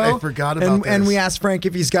the show. I forgot about this. And we asked Frank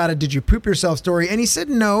if he's got a did you poop yourself story. And he said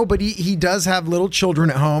no, but he does have little children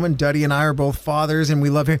at home. And Duddy and I are both fathers and we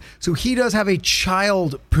love him. So he does have a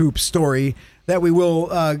child poop story that we will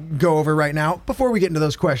go over right now before we get into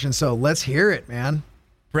those questions. So let's hear it, man.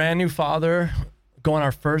 Brand new father, going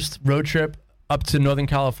our first road trip up to Northern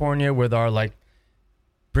California with our, like,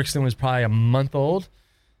 Brixton was probably a month old.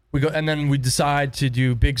 We go, and then we decide to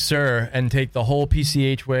do Big Sur and take the whole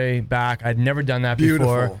PCH way back. I'd never done that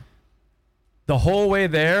before. The whole way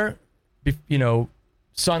there, you know,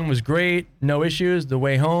 sun was great, no issues. The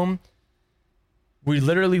way home, we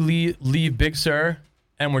literally leave Big Sur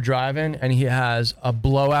and we're driving, and he has a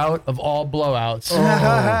blowout of all blowouts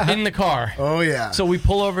in the car. Oh, yeah. So we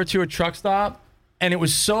pull over to a truck stop, and it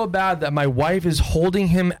was so bad that my wife is holding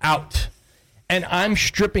him out, and I'm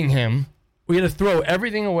stripping him. We had to throw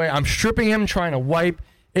everything away. I'm stripping him, trying to wipe.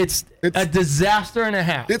 It's a disaster and a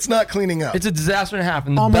half. It's not cleaning up. It's a disaster and a half.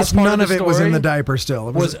 And the Almost best part none of it was in the story diaper still.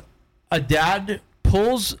 It was a dad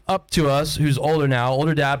pulls up to us, who's older now,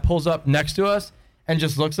 older dad, pulls up next to us and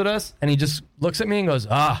just looks at us, and he just looks at me and goes,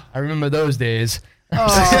 I remember those days.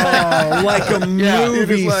 Oh, like a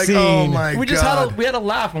movie like, scene. Oh my we just God. had a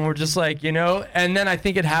laugh, and we're just like, you know, and then I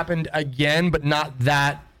think it happened again, but not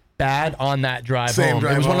that bad on that drive Same home.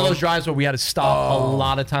 drive It was one of home. those drives where we had to stop a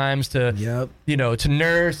lot of times to, you know, to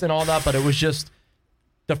nurse and all that. But it was just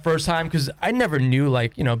the first time, because I never knew,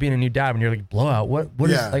 like, you know, being a new dad, when you're like, blowout, what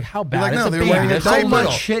is, like, how bad? Like, it's no, a they're baby. wearing a It's so diaper.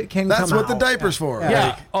 little. Shit can That's come what the out. diaper's for.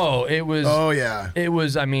 Yeah. Like, It was. oh, yeah. It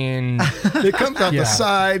was. I mean, It comes out Yeah. the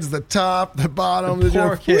sides, the top, the bottom.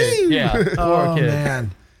 poor kid. Yeah, poor Oh, kid.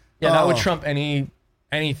 man. Yeah, that would Oh. trump anything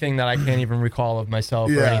that I can't even recall of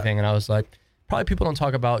myself or Yeah. anything. And I was like, probably people don't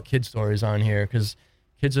talk about kid stories on here, because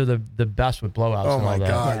kids are the best with blowouts. Oh and all my that.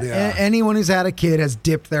 God, yeah. Anyone who's had a kid has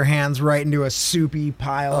dipped their hands right into a soupy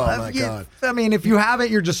pile. Oh, my God. I mean, if you haven't,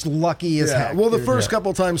 you're just lucky as Yeah. heck. Well, the dude. first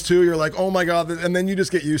couple times too, you're like, oh my God, and then you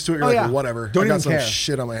just get used to it. You're Oh, like, yeah. well, whatever. Don't I got even some care.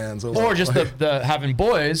 shit on my hands. Or just the having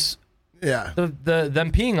boys, yeah.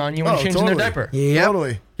 them peeing on you when you're changing totally. their diaper. Yep.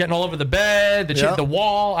 Totally. Getting all over the bed, Yep. the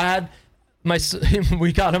wall. I had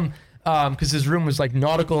we got him because his room was like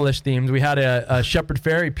nautical-ish themed. We had a Shepherd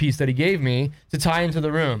Fairy piece that he gave me to tie into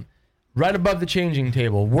the room, right above the changing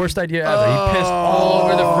table. Worst idea ever. He pissed all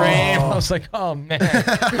over the frame. I was like, oh man.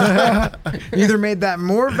 Either made that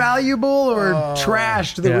more valuable or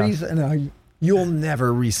trashed the Yeah. reason. No, you'll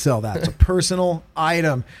never resell that. It's a personal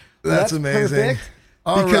item. That's amazing. Perfect,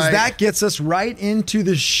 All because right. that gets us right into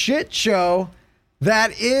the shit show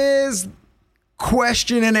that is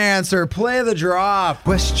question and answer. Play the drop.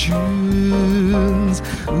 Questions.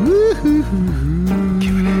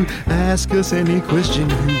 Woo-hoo-hoo. Ask us any question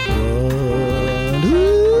you want.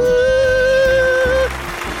 Ooh.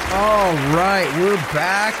 All right, we're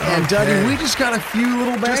back. And Okay. Duddy, we just got a few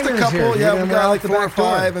little bangers Just a couple, here. yeah. And We we're got out like the 4 or back door.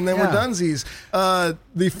 5, and then we're Yeah. donesies.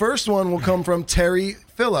 The first one will come from Terry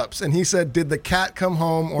Phillips, and he said, "Did the cat come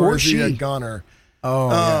home, or Or is he a she. goner?"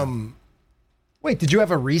 Oh, Wait, did you have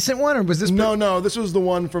a recent one, or was this? No, this was the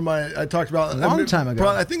one from I talked about A long time ago.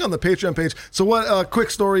 I think on the Patreon page. So what? Quick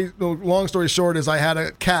story. Long story short is I had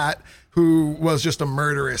a cat who was just a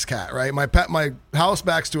murderous cat. Right. My house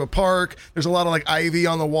backs to a park. There's a lot of like ivy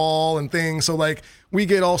on the wall and things. So like we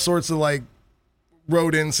get all sorts of like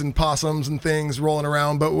rodents and possums and things rolling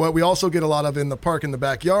around. But what we also get a lot of in the park in the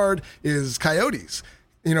backyard is coyotes.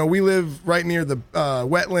 You know, we live right near the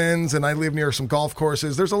wetlands, and I live near some golf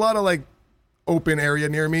courses. There's a lot of like open area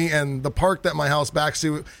near me, and the park that my house backs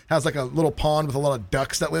to has like a little pond with a lot of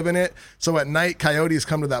ducks that live in it. So at night, coyotes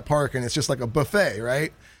come to that park, and it's just like a buffet,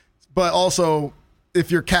 right? But also,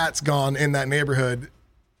 if your cat's gone in that neighborhood,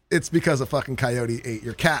 it's because a fucking coyote ate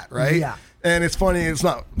your cat, right? Yeah. And it's funny. It's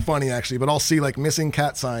not funny actually, but I'll see like missing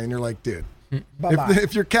cat sign, and you're like, dude, Bye-bye.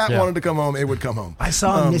 if your cat Yeah. wanted to come home, it would come home. I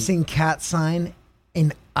saw a missing cat sign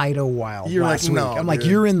in Idlewild You're last like, week. no, I'm like, dude.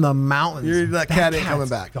 you're in the mountains. That cat ain't cat's coming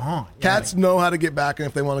back. Gone. Cats know how to get back, and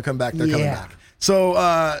if they want to come back, they're coming Yeah. back. So,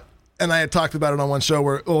 and I had talked about it on one show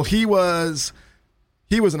where, well, he was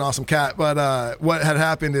an awesome cat, but what had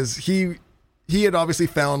happened is he had obviously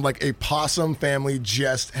found like a possum family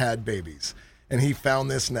just had babies, and he found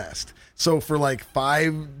this nest. So for like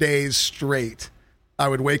 5 days straight, I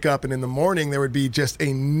would wake up, and in the morning there would be just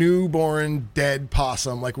a newborn dead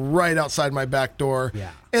possum like right outside my back door. Yeah.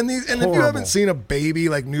 And if you Horrible. haven't seen a baby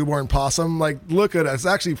like newborn possum, like look at it. It's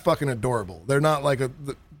actually fucking adorable. They're not like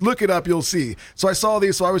look it up, you'll see. So I saw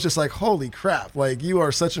these, so I was just like, holy crap, like you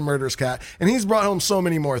are such a murderous cat. And he's brought home so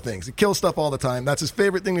many more things. He kills stuff all the time. That's his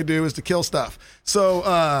favorite thing to do, is to kill stuff. So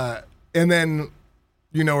and then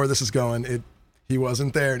you know where this is going. He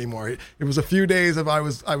wasn't there anymore. It was a few days of I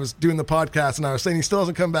was doing the podcast, and I was saying he still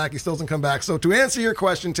doesn't come back. He still doesn't come back. So to answer your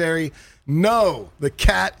question, Terry, no, the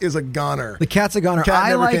cat is a goner. The cat's a goner. Cat I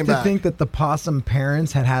never like came to back. think that the possum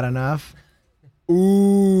parents had enough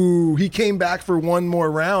Ooh, he came back for one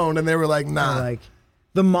more round, and they were like, nah. Like,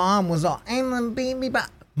 the mom was all, I'm a baby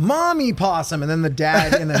mommy possum, and then the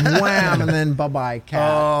dad, and then wham, and then bye-bye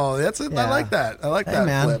cat. Oh, that's it. Yeah. I like that. I like that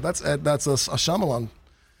man. flip. That's a Shyamalan.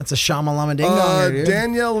 That's a Shamalama ding dong, dude.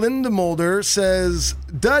 Danielle Lindemolder says,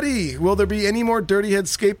 Duddy, will there be any more Dirty Head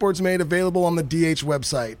skateboards made available on the DH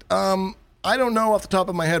website? I don't know off the top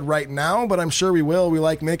of my head right now, but I'm sure we will. We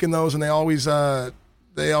like making those, and they always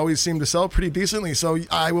seem to sell pretty decently. So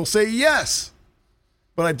I will say yes,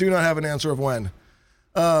 but I do not have an answer of when.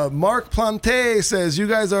 Mark Plante says, you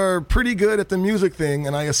guys are pretty good at the music thing,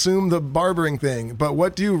 and I assume the barbering thing, but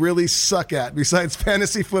what do you really suck at besides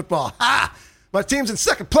fantasy football? Ha! My team's in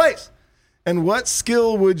second place. And what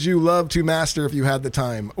skill would you love to master if you had the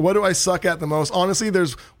time? What do I suck at the most? Honestly,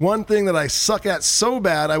 there's one thing that I suck at so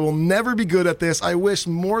bad. I will never be good at this. I wish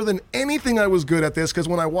more than anything I was good at this, because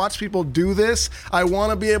when I watch people do this, I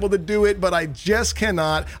want to be able to do it, but I just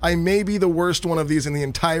cannot. I may be the worst one of these in the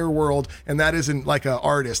entire world, and that isn't like an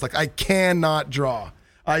artist. Like, I cannot draw.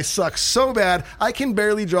 I suck so bad. I can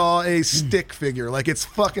barely draw a stick figure. Like, it's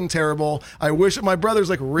fucking terrible. I wish my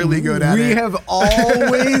brother's like really good at it. We have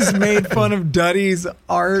always made fun of Duddy's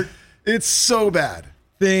art. It's so bad.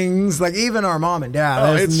 Things like even our mom and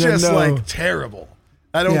dad. Oh, it's just like terrible.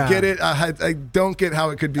 I don't get it. I don't get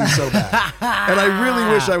how it could be so bad. And I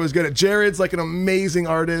really wish I was good at it. Jared's like an amazing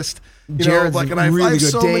artist. Jared's like, and really I have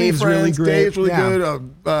good. so Dave's many friends. really great. Dave's really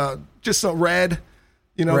good. Just some Red.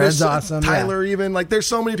 Red's there's awesome. Tyler even. Like, there's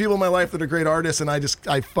so many people in my life that are great artists, and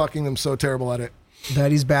I fucking am so terrible at it.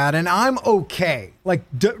 Duddy's bad, and I'm okay. Like,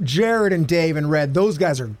 Jared and Dave and Red, those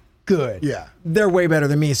guys are good. Yeah. They're way better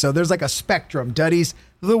than me, so there's like a spectrum. Duddy's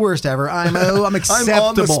the worst ever. I'm acceptable. I'm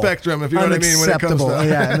on the spectrum, if you know what I mean, when it comes to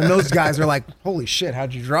yeah, and then those guys are like, holy shit,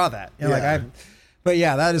 how'd you draw that? But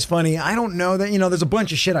yeah, that is funny. I don't know that, there's a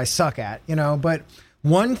bunch of shit I suck at, but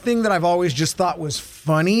one thing that I've always just thought was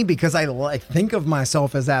funny, because I think of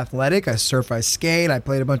myself as athletic. I surf, I skate, I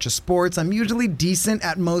played a bunch of sports. I'm usually decent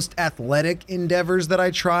at most athletic endeavors that I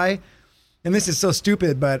try. And this is so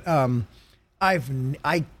stupid, but I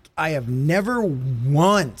have never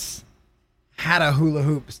once had a hula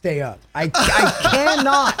hoop stay up. I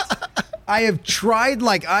cannot. I have tried,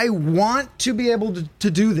 I want to be able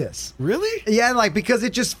to do this. Really? Yeah, because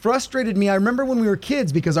it just frustrated me. I remember when we were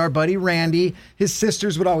kids, because our buddy Randy, his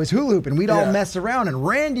sisters would always hula hoop, and we'd all mess around, and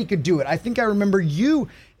Randy could do it. I think I remember you.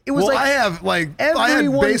 It was I have, I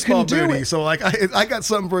had baseball booty, so, I got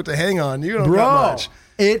something for it to hang on. You don't got much.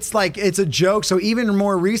 It's a joke. So even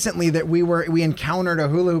more recently that we encountered a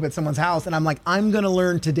hula hoop at someone's house, and I'm like, I'm going to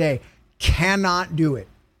learn today. Cannot do it.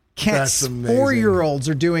 That's amazing. 4-year-olds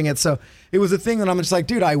are doing it. So it was a thing that I'm just like,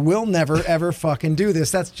 dude, I will never, ever fucking do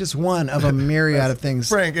this. That's just one of a myriad of things.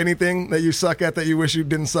 Frank, anything that you suck at that you wish you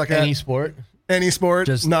didn't suck at? Any sport. Any sport?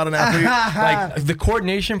 Just not an athlete? The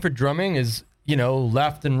coordination for drumming is,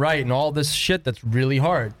 left and right and all this shit that's really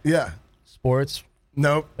hard. Yeah. Sports.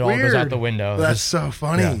 Nope. It all goes out the window. That's so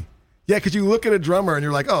funny. Yeah, because you look at a drummer and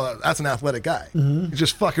you're like, oh, that's an athletic guy. Mm-hmm. He's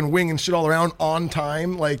just fucking winging shit all around on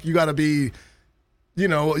time. Like, you got to be...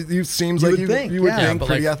 it seems like you would think but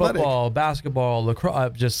pretty athletic. Football, basketball,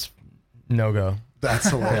 lacrosse, just no go. That's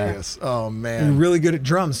hilarious. Oh man, you're really good at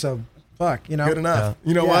drums, so fuck, good enough.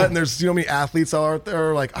 You know what? And there's how many athletes out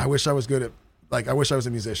there like, I wish I was good at, I wish I was a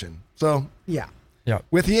musician. So yeah.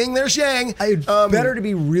 With yin, there's yang. It's better to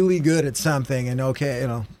be really good at something and and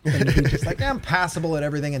to be just like, I'm passable at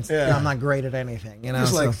everything and I'm not great at anything.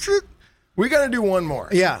 Just we got to do one more.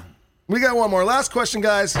 Yeah, we got one more. Last question,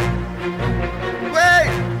 guys. Wait!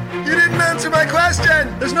 You didn't answer my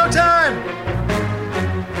question! There's no time!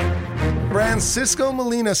 Francisco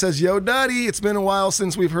Molina says, Yo, Duddy, it's been a while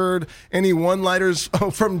since we've heard any one-liners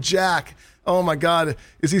from Jack. Oh my God,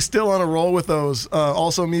 is he still on a roll with those?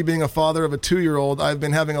 Also, me being a father of a 2-year-old, I've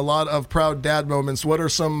been having a lot of proud dad moments. What are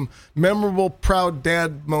some memorable proud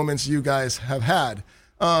dad moments you guys have had?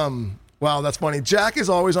 Wow, that's funny. Jack is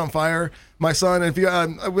always on fire. My son, if you,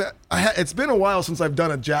 it's been a while since I've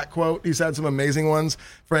done a Jack quote. He's had some amazing ones.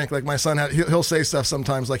 Frank, my son he'll say stuff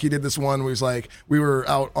sometimes. Like he did this one where he's like, we were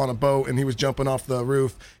out on a boat and he was jumping off the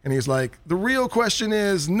roof and he's like, the real question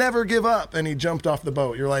is never give up. And he jumped off the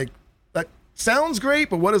boat. You're like, that sounds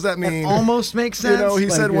great, but what does that mean? That almost makes sense.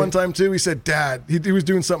 He said one time too, he said, Dad, he was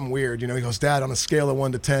doing something weird. He goes, Dad, on a scale of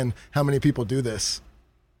 1 to 10, how many people do this?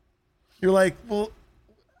 You're like, well,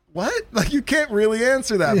 what? You can't really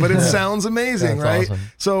answer that, but it sounds amazing, right? Awesome.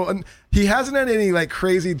 So he hasn't had any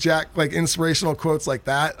crazy Jack inspirational quotes like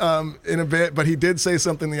that in a bit, but he did say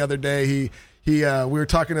something the other day. We were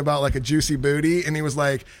talking about a juicy booty, and he was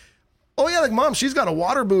like, "Oh yeah, Mom, she's got a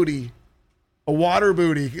water booty." A a water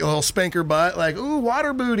booty, a little spanker butt, like, ooh,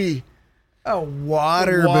 water booty. Oh,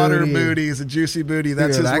 water booty is a juicy booty.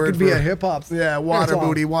 That's Dude, his that word could be for a hip-hop water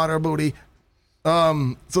booty, water booty.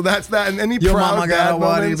 So that's that. And any Your proud mama dad got a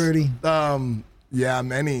water moments, booty. Yeah,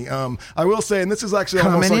 many. I will say, and this is actually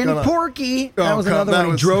Coming almost in like Porky. That was another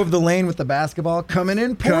one. He drove the lane with the basketball. Coming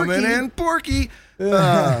in Porky. Coming in Porky.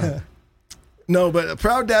 No, but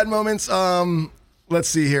proud dad moments. Let's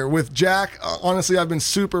see here. With Jack, honestly, I've been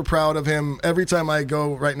super proud of him. Every time I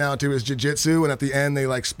go right now to his jiu-jitsu, and at the end they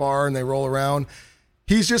like spar and they roll around.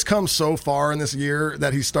 He's just come so far in this year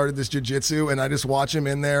that he started this jiu-jitsu, and I just watch him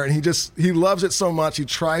in there, and he loves it so much. He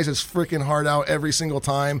tries his freaking heart out every single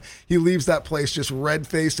time. He leaves that place just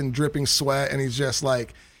red-faced and dripping sweat, and he's just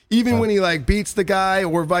like, even when he like beats the guy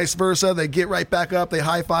or vice versa, they get right back up, they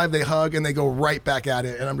high five, they hug, and they go right back at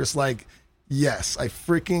it. And I'm just like, yes, I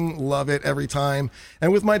freaking love it every time.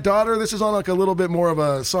 And with my daughter, this is on like a little bit more of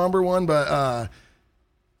a somber one, but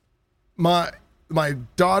my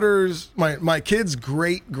daughter's my kid's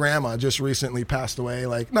great grandma just recently passed away.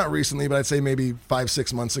 Like, not recently, but I'd say maybe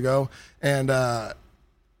 5-6 months ago. And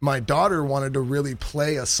my daughter wanted to really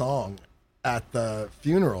play a song at the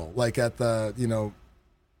funeral, like at the,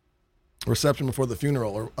 reception before the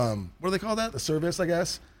funeral, or what do they call that? The service, I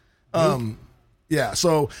guess. Yeah.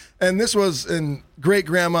 So, and this was in great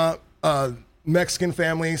grandma, Mexican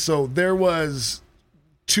family. So there was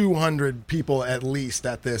 200 people at least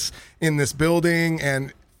in this building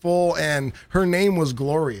and full, and her name was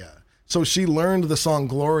Gloria. So she learned the song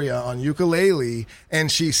Gloria on ukulele,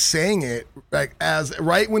 and she sang it like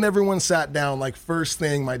right when everyone sat down, like first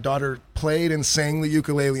thing, my daughter played and sang the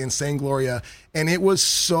ukulele and sang Gloria, and it was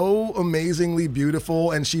so amazingly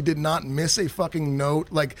beautiful, and she did not miss a fucking note.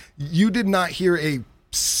 Like, you did not hear a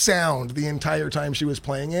sound the entire time she was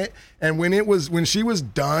playing it, and when she was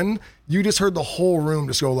done, you just heard the whole room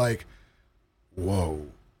just go like, whoa,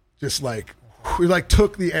 just like, we like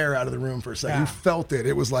took the air out of the room for a second. You felt it.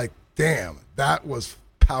 It was like, damn, that was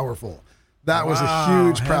powerful. That was a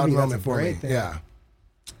huge proud moment for me. Yeah.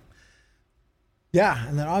 Yeah,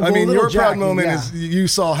 and then I mean, your proud moment is you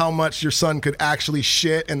saw how much your son could actually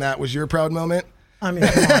shit, and that was your proud moment. I mean,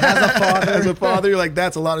 come on, as a father, you're like,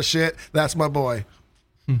 that's a lot of shit. That's my boy.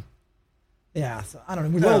 Yeah, so I don't know.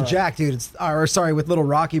 With little Jack, dude, with little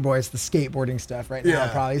Rocky Boy, it's the skateboarding stuff right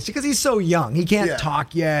now. Probably it's because he's so young. He can't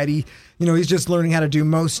talk yet. He's just learning how to do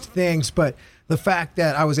most things. But the fact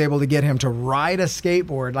that I was able to get him to ride a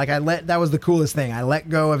skateboard, that was the coolest thing. I let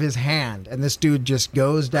go of his hand, and this dude just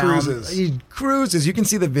goes down. He cruises. You can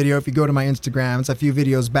see the video if you go to my Instagram. It's a few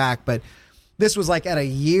videos back, but this was like at 1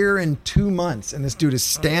 year and 2 months, and this dude is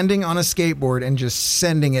standing on a skateboard and just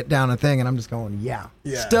sending it down a thing, and I'm just going,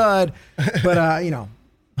 stud. But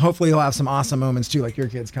hopefully he'll have some awesome moments too, like your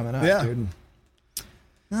kid's coming up, dude.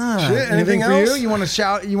 Anything for else? you? You want to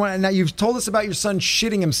shout? Now you've told us about your son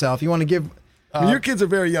shitting himself. You want to give? Your kids are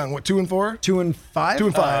very young. What, 2 and 4? 2 and 5. 2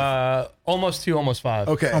 and 5. Almost 2, almost 5.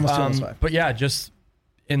 Okay, almost 2, almost 5. But yeah, just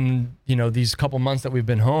in these couple months that we've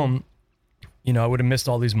been home, I would have missed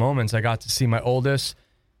all these moments. I got to see my oldest.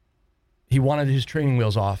 He wanted his training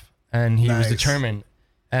wheels off, and he was determined.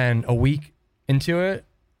 And a week into it,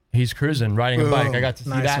 he's cruising, riding a bike. I got to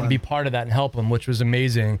see that and be part of that and help him, which was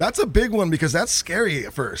amazing. That's a big one because that's scary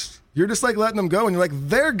at first. You're just like letting them go, and you're like,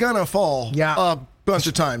 they're gonna fall a bunch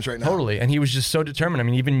of times right now. Totally. And he was just so determined. I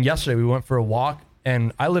mean, even yesterday we went for a walk,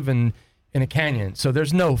 and I live in a canyon, so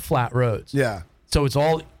there's no flat roads. Yeah. So it's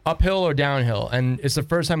all uphill or downhill. And it's the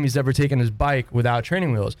first time he's ever taken his bike without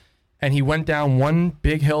training wheels. And he went down one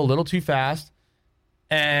big hill a little too fast,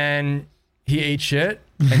 and he ate shit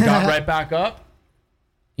and got right back up,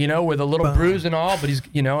 with a little bruise and all, but he's,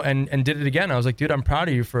 and did it again. I was like, dude, I'm proud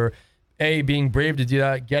of you for being brave to do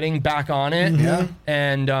that, getting back on it. Yeah.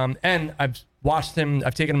 And I've watched him,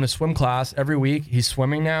 I've taken him to swim class every week. He's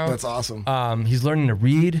swimming now. That's awesome. He's learning to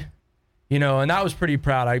read, and that was pretty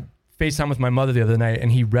proud. I FaceTime with my mother the other night,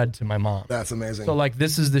 and he read to my mom. That's amazing. So like,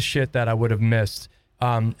 this is the shit that I would have missed.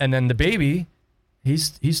 And then the baby,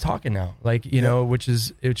 he's talking now, like, which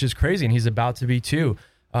is crazy. And he's about to be 2.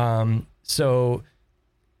 So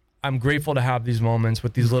I'm grateful to have these moments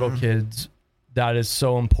with these little kids. That is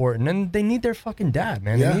so important. And they need their fucking dad,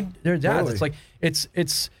 man. They need their dads. Totally. It's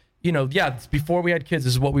like, it's before we had kids,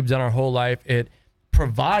 this is what we've done our whole life. It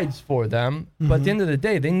provides for them, but at the end of the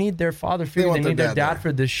day, they need their father figure. They need their dad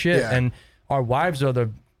for this shit. Yeah. And our wives are the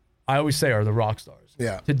rock stars.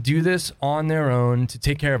 Yeah. To do this on their own, to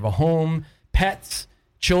take care of a home, pets,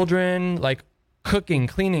 children, like cooking,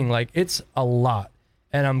 cleaning, like it's a lot.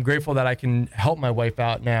 And I'm grateful that I can help my wife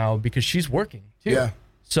out now because she's working too. Yeah.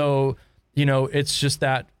 So, it's just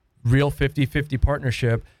that real 50-50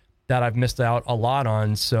 partnership that I've missed out a lot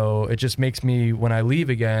on. So it just makes me, when I leave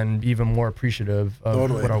again, even more appreciative of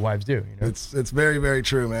what our wives do. You know? It's very, very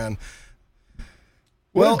true, man.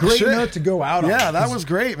 Well, great note to go out on. Yeah, that was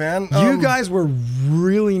great, man. You guys were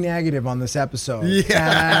really negative on this episode.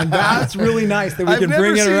 Yeah. And that's really nice that we can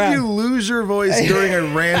bring it around. I've never seen you lose your voice during a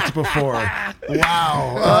rant before.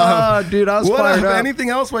 Wow. Dude, I was fired up. Anything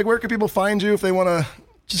else? Like, where can people find you if they want to?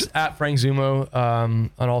 Just at Frank Zumo on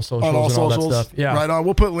all socials on all and socials. all that stuff. Yeah. Right on.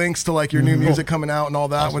 We'll put links to like your new music coming out and all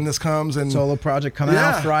that when this comes. And solo project coming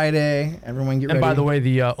out Friday. Everyone get ready. And by the way,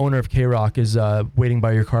 the owner of K-Rock is waiting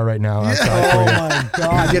by your car right now. Oh my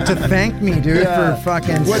God. You get to thank me, dude, for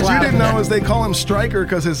fucking What you didn't know is they call him Striker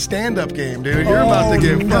because his stand-up game, dude. You're about to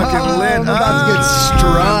get fucking lit. I'm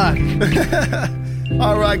about to get struck.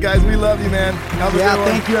 All right, guys. We love you, man. Have a good one.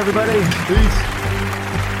 Thank you, everybody. Peace.